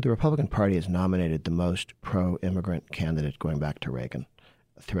those two? The Republican Party has nominated the most pro-immigrant candidate going back to Reagan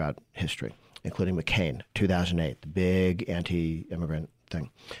throughout history, including McCain, 2008, the big anti-immigrant thing.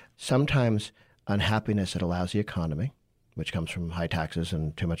 Sometimes unhappiness at a lousy economy, which comes from high taxes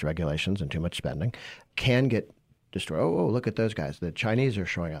and too much regulations and too much spending, can get destroyed. Oh, look at those guys. The Chinese are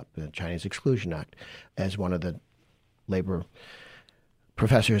showing up. The Chinese Exclusion Act, as one of the labor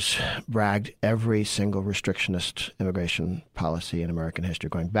professors bragged, every single restrictionist immigration policy in American history,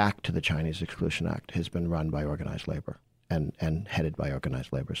 going back to the Chinese Exclusion Act, has been run by organized labor and headed by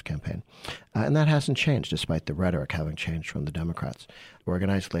organized labor's campaign. And that hasn't changed, despite the rhetoric having changed from the Democrats.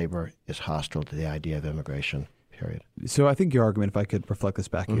 Organized labor is hostile to the idea of immigration, period. So I think your argument, if I could reflect this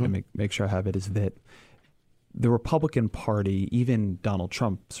back here to make sure I have it, is that the Republican Party, even Donald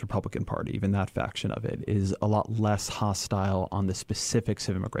Trump's Republican Party, even that faction of it, is a lot less hostile on the specifics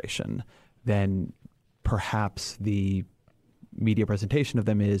of immigration than perhaps the media presentation of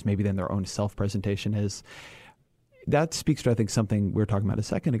them is, maybe than their own self-presentation is. That speaks to, I think, something we were talking about a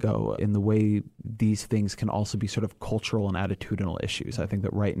second ago in the way these things can also be sort of cultural and attitudinal issues. I think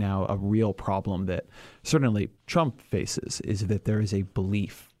that right now a real problem that certainly Trump faces is that there is a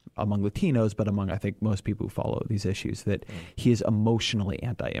belief among Latinos, but among, I think, most people who follow these issues, that he is emotionally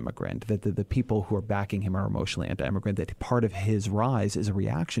anti-immigrant, that the people who are backing him are emotionally anti-immigrant, that part of his rise is a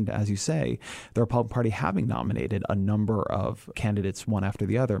reaction to, as you say, the Republican Party having nominated a number of candidates, one after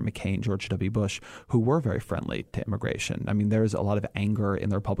the other, McCain, George W. Bush, who were very friendly to immigration. I mean, there's a lot of anger in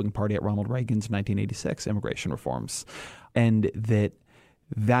the Republican Party at Ronald Reagan's 1986 immigration reforms, and that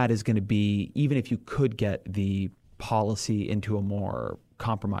is going to be, even if you could get the policy into a more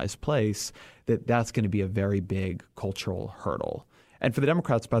compromised place, that's going to be a very big cultural hurdle. And for the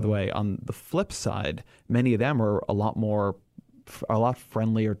Democrats, by the way, on the flip side, many of them are a lot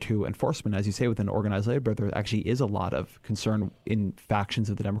friendlier to enforcement. As you say, within organized labor, there actually is a lot of concern in factions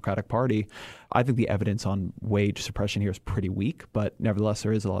of the Democratic Party. I think the evidence on wage suppression here is pretty weak, but nevertheless,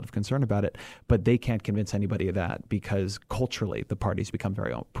 there is a lot of concern about it. But they can't convince anybody of that because culturally, the party's become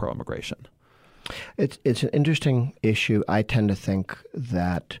very pro-immigration. It's an interesting issue. I tend to think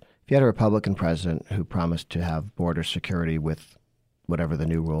that if you had a Republican president who promised to have border security with whatever the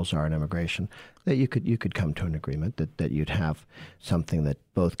new rules are in immigration, that you could come to an agreement that you'd have something that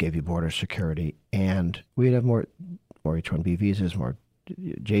both gave you border security and we'd have more H-1B visas, more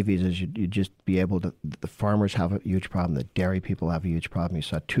J visas. You'd just be able to. The farmers have a huge problem. The dairy people have a huge problem. You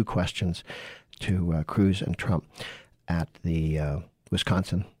saw two questions to Cruz and Trump at the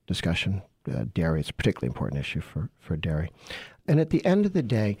Wisconsin discussion. Dairy is a particularly important issue for dairy. And at the end of the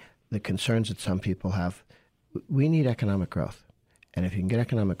day, the concerns that some people have, we need economic growth. And if you can get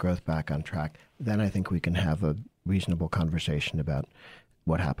economic growth back on track, then I think we can have a reasonable conversation about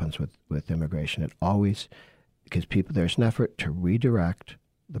what happens with immigration. It always, because there's an effort to redirect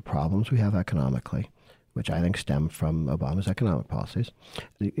the problems we have economically, which I think stem from Obama's economic policies,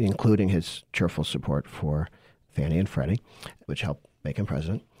 including his cheerful support for Fannie and Freddie, which helped make him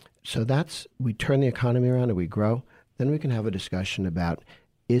president. So we turn the economy around and we grow. Then we can have a discussion about,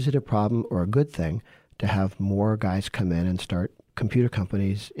 is it a problem or a good thing to have more guys come in and start computer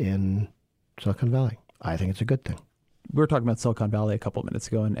companies in Silicon Valley? I think it's a good thing. We were talking about Silicon Valley a couple of minutes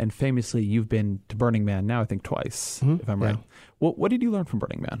ago, and famously you've been to Burning Man now, I think twice, if I'm right. What did you learn from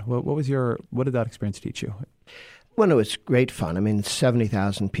Burning Man? What did that experience teach you? Well, it was great fun. I mean,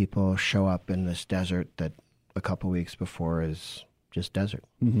 70,000 people show up in this desert that a couple weeks before is just desert,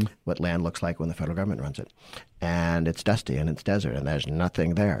 what land looks like when the federal government runs it. And it's dusty and it's desert and there's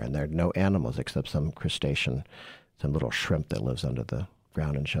nothing there and there are no animals except some crustacean some little shrimp that lives under the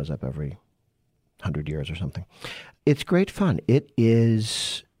ground and shows up every 100 years or something. It's great fun. It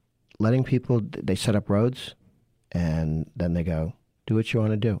is letting people, they set up roads, and then they go, do what you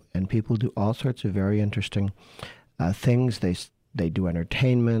want to do. And people do all sorts of very interesting things. They do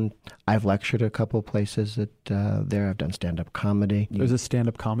entertainment. I've lectured a couple places there. I've done stand-up comedy. There's a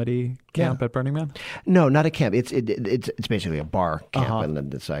stand-up comedy camp at Burning Man? No, not a camp. It's basically a bar camp, and then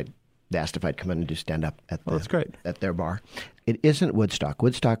they asked if I'd come in and do stand-up that's great. At their bar. It isn't Woodstock.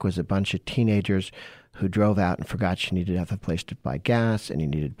 Woodstock was a bunch of teenagers who drove out and forgot you needed to have a place to buy gas, and you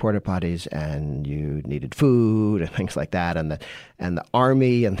needed porta potties, and you needed food and things like that. And the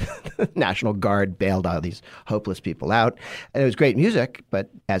Army and the National Guard bailed all these hopeless people out. And it was great music, but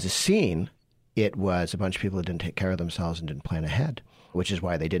as a scene, it was a bunch of people who didn't take care of themselves and didn't plan ahead, which is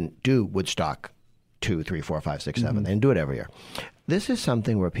why they didn't do Woodstock 2, 3, 4, 5, 6, 7. They didn't do it every year. This is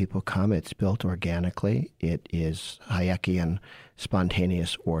something where people come. It's built organically. It is Hayekian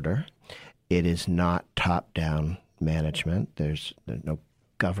spontaneous order. It is not top-down management. There's no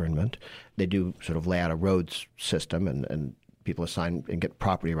government. They do sort of lay out a roads system, and people assign and get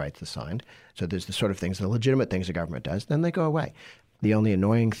property rights assigned. So there's the sort of things, the legitimate things the government does. Then they go away. The only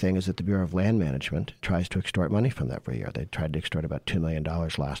annoying thing is that the Bureau of Land Management tries to extort money from them every year. They tried to extort about $2 million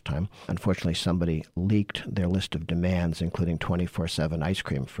last time. Unfortunately, somebody leaked their list of demands, including 24/7 ice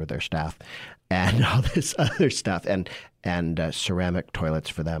cream for their staff and all this other stuff, and ceramic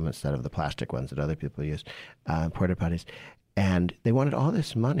toilets for them instead of the plastic ones that other people use, porta potties. And they wanted all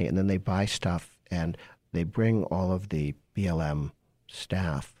this money, and then they buy stuff, and they bring all of the BLM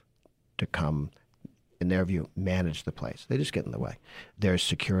staff to come, in their view, manage the place. They just get in the way. There's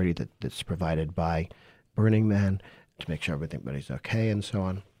security that's provided by Burning Man to make sure everybody's okay and so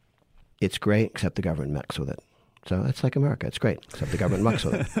on. It's great, except the government mucks with it. So it's like America. It's great, except the government mucks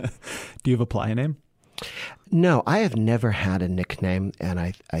with it. Do you have a playa name? No, I have never had a nickname, and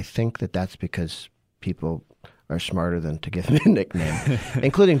I think that's because people are smarter than to give me a nickname,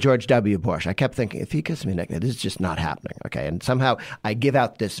 including George W. Bush. I kept thinking, if he gives me a nickname, this is just not happening, okay? And somehow I give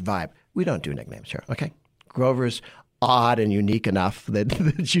out this vibe. We don't do nicknames here, okay? Grover's odd and unique enough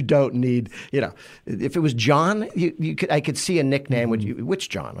that you don't need, if it was John, I could see a nickname. Which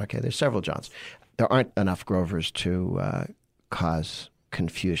John? Okay, there's several Johns. There aren't enough Grovers to cause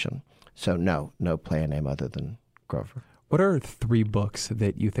confusion. So no playa name other than Grover. What are 3 books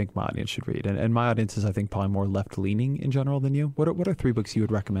that you think my audience should read? And my audience is, I think, probably more left-leaning in general than you. What are 3 books you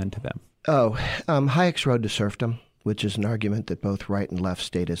would recommend to them? Hayek's Road to Serfdom, which is an argument that both right and left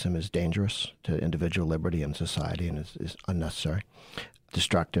statism is dangerous to individual liberty and society and is unnecessary,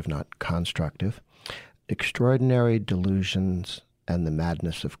 destructive, not constructive. Extraordinary Delusions and the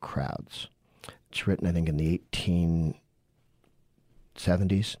Madness of Crowds. It's written, I think, in the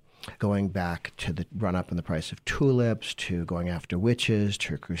 1870s, going back to the run-up in the price of tulips, to going after witches,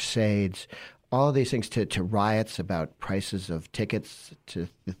 to crusades, all of these things, to riots about prices of tickets to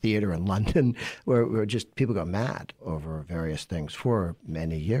the theater in London, where just people go mad over various things for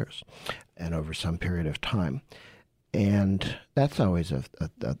many years and over some period of time. And that's always, I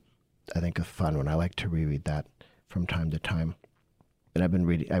think, a fun one. I like to reread that from time to time. And I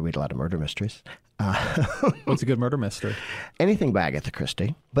read a lot of murder mysteries. What's a good murder mystery? Anything by Agatha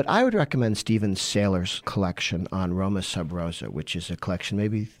Christie. But I would recommend Stephen Saylor's collection on Roma Sub Rosa, which is a collection,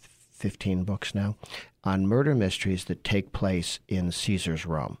 maybe 15 books now, on murder mysteries that take place in Caesar's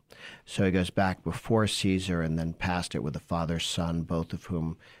Rome. So he goes back before Caesar and then past it with the father-son, both of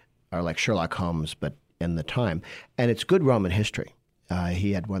whom are like Sherlock Holmes, but in the time. And it's good Roman history.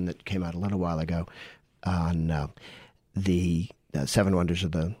 He had one that came out a little while ago on the 7 Wonders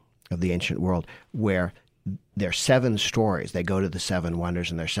of the Ancient World, where there are 7 stories. They go to the 7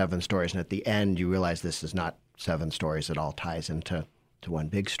 wonders, and there are 7 stories. And at the end, you realize this is not 7 stories. It all ties into one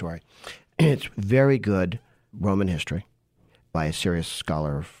big story. It's very good Roman history by a serious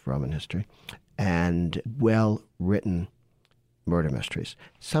scholar of Roman history, and well-written murder mysteries.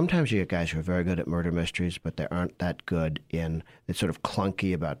 Sometimes you get guys who are very good at murder mysteries, but they aren't that good in, it's sort of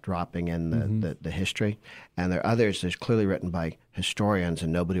clunky about dropping in the history. And there are others that's clearly written by historians,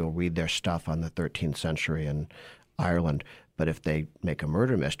 and nobody will read their stuff on the 13th century in Ireland. But if they make a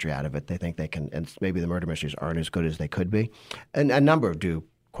murder mystery out of it, they think they can, and maybe the murder mysteries aren't as good as they could be. And a number do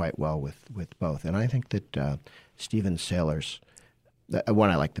quite well with both. And I think that Stephen Saylor's,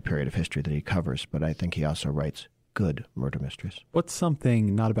 one, I like the period of history that he covers, but I think he also writes good murder mysteries. What's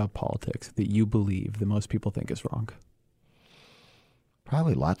something not about politics that you believe that most people think is wrong?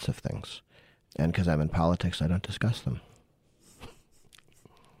 Probably lots of things. And because I'm in politics, I don't discuss them.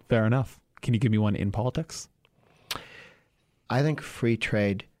 Fair enough. Can you give me one in politics? I think free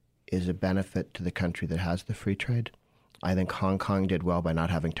trade is a benefit to the country that has the free trade. I think Hong Kong did well by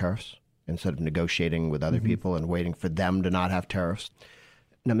not having tariffs instead of negotiating with other people and waiting for them to not have tariffs.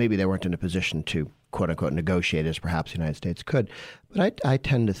 Now, maybe they weren't in a position to, quote unquote, negotiate as perhaps the United States could. But I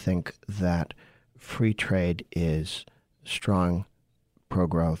tend to think that free trade is strong,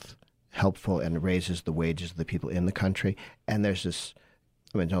 pro-growth, helpful, and raises the wages of the people in the country. And there's this,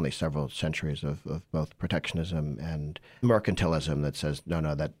 it's only several centuries of both protectionism and mercantilism that says,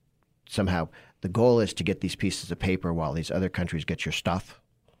 no, that somehow the goal is to get these pieces of paper while these other countries get your stuff.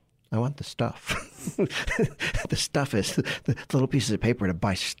 I want the stuff. The stuff is the little pieces of paper to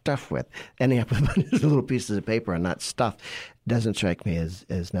buy stuff with. Ending up with little pieces of paper and not stuff doesn't strike me as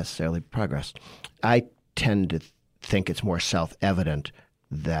necessarily progress. I tend to think it's more self-evident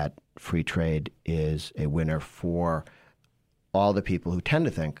that free trade is a winner for all the people who tend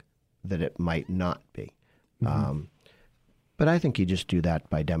to think that it might not be. But I think you just do that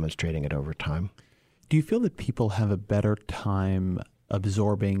by demonstrating it over time. Do you feel that people have a better time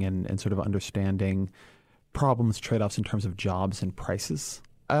absorbing and sort of understanding problems, trade-offs in terms of jobs and prices?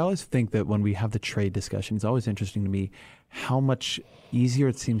 I always think that when we have the trade discussion, it's always interesting to me how much easier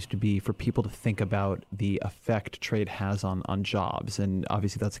it seems to be for people to think about the effect trade has on jobs. And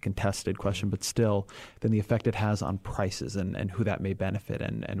obviously that's a contested question, but still, than the effect it has on prices and who that may benefit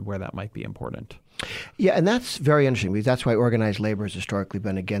and where that might be important. Yeah, and that's very interesting because that's why organized labor has historically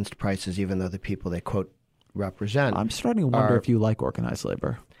been against prices, even though the people they quote represent. I'm starting to wonder if you like organized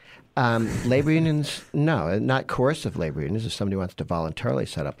labor. Labor unions, no, not coercive labor unions. If somebody wants to voluntarily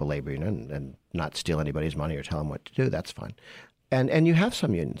set up a labor union and not steal anybody's money or tell them what to do, that's fine. And you have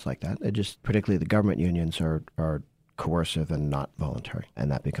some unions like that. It just particularly the government unions are coercive and not voluntary,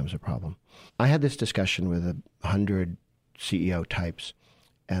 and that becomes a problem. I had this discussion with 100 CEO types,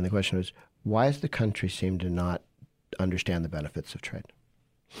 and the question was, why does the country seem to not understand the benefits of trade?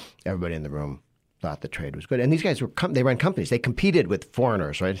 Everybody in the room thought the trade was good. And these guys they ran companies. They competed with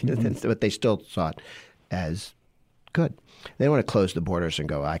foreigners, right? But they still saw it as good. They didn't want to close the borders and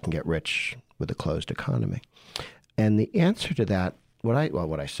go, I can get rich with a closed economy. And the answer to that, what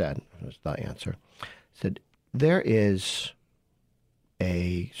I said was the answer, said there is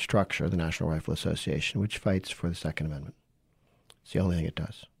a structure, the National Rifle Association, which fights for the Second Amendment. It's the only thing it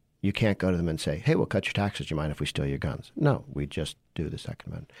does. You can't go to them and say, hey, we'll cut your taxes. Do you mind if we steal your guns? No, we just do the Second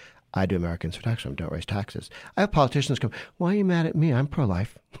Amendment. I do Americans for Tax Reform, don't raise taxes. I have politicians go, why are you mad at me? I'm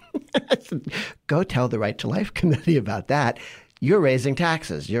pro-life. I said, go tell the Right to Life Committee about that. You're raising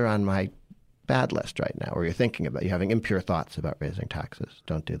taxes. You're on my bad list right now, or you're having impure thoughts about raising taxes.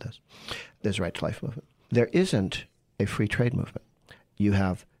 Don't do this. There's a Right to Life movement. There isn't a free trade movement. You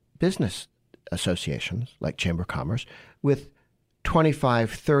have business associations like Chamber of Commerce with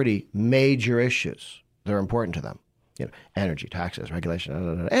 25, 30 major issues that are important to them. Energy, taxes,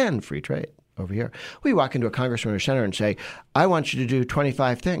 regulation, and free trade over here. We walk into a congressman or senator and say, I want you to do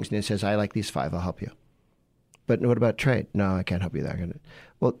 25 things. And he says, I like these 5, I'll help you. But what about trade? No, I can't help you there.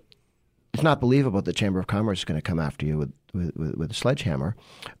 Well, it's not believable that the Chamber of Commerce is going to come after you with a sledgehammer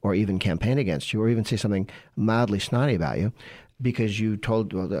or even campaign against you or even say something mildly snotty about you because you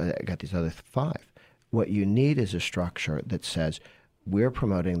told, well, I got these other 5. What you need is a structure that says we're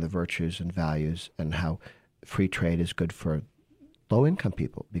promoting the virtues and values and how free trade is good for low-income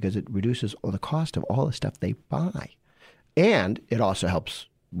people because it reduces the cost of all the stuff they buy. And it also helps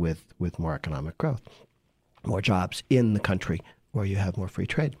with more economic growth, more jobs in the country where you have more free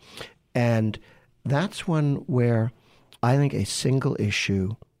trade. And that's one where I think a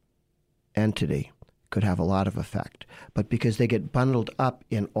single-issue entity could have a lot of effect. But because they get bundled up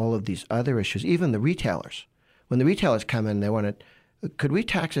in all of these other issues, even the retailers, when the retailers come in, they want to, could we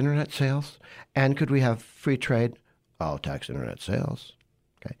tax internet sales? And could we have free trade? I'll tax internet sales.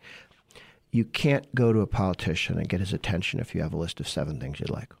 Okay. You can't go to a politician and get his attention if you have a list of 7 things you'd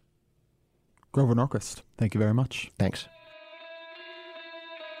like. Grover Norquist, thank you very much. Thanks.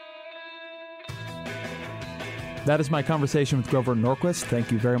 That is my conversation with Grover Norquist.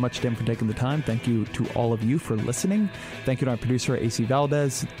 Thank you very much, Tim, for taking the time. Thank you to all of you for listening. Thank you to our producer, AC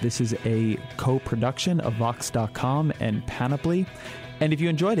Valdez. This is a co-production of Vox.com and Panoply. And if you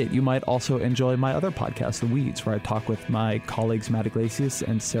enjoyed it, you might also enjoy my other podcast, The Weeds, where I talk with my colleagues Matt Iglesias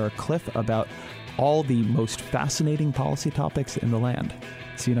and Sarah Cliff about all the most fascinating policy topics in the land.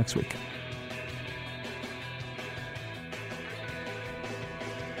 See you next week.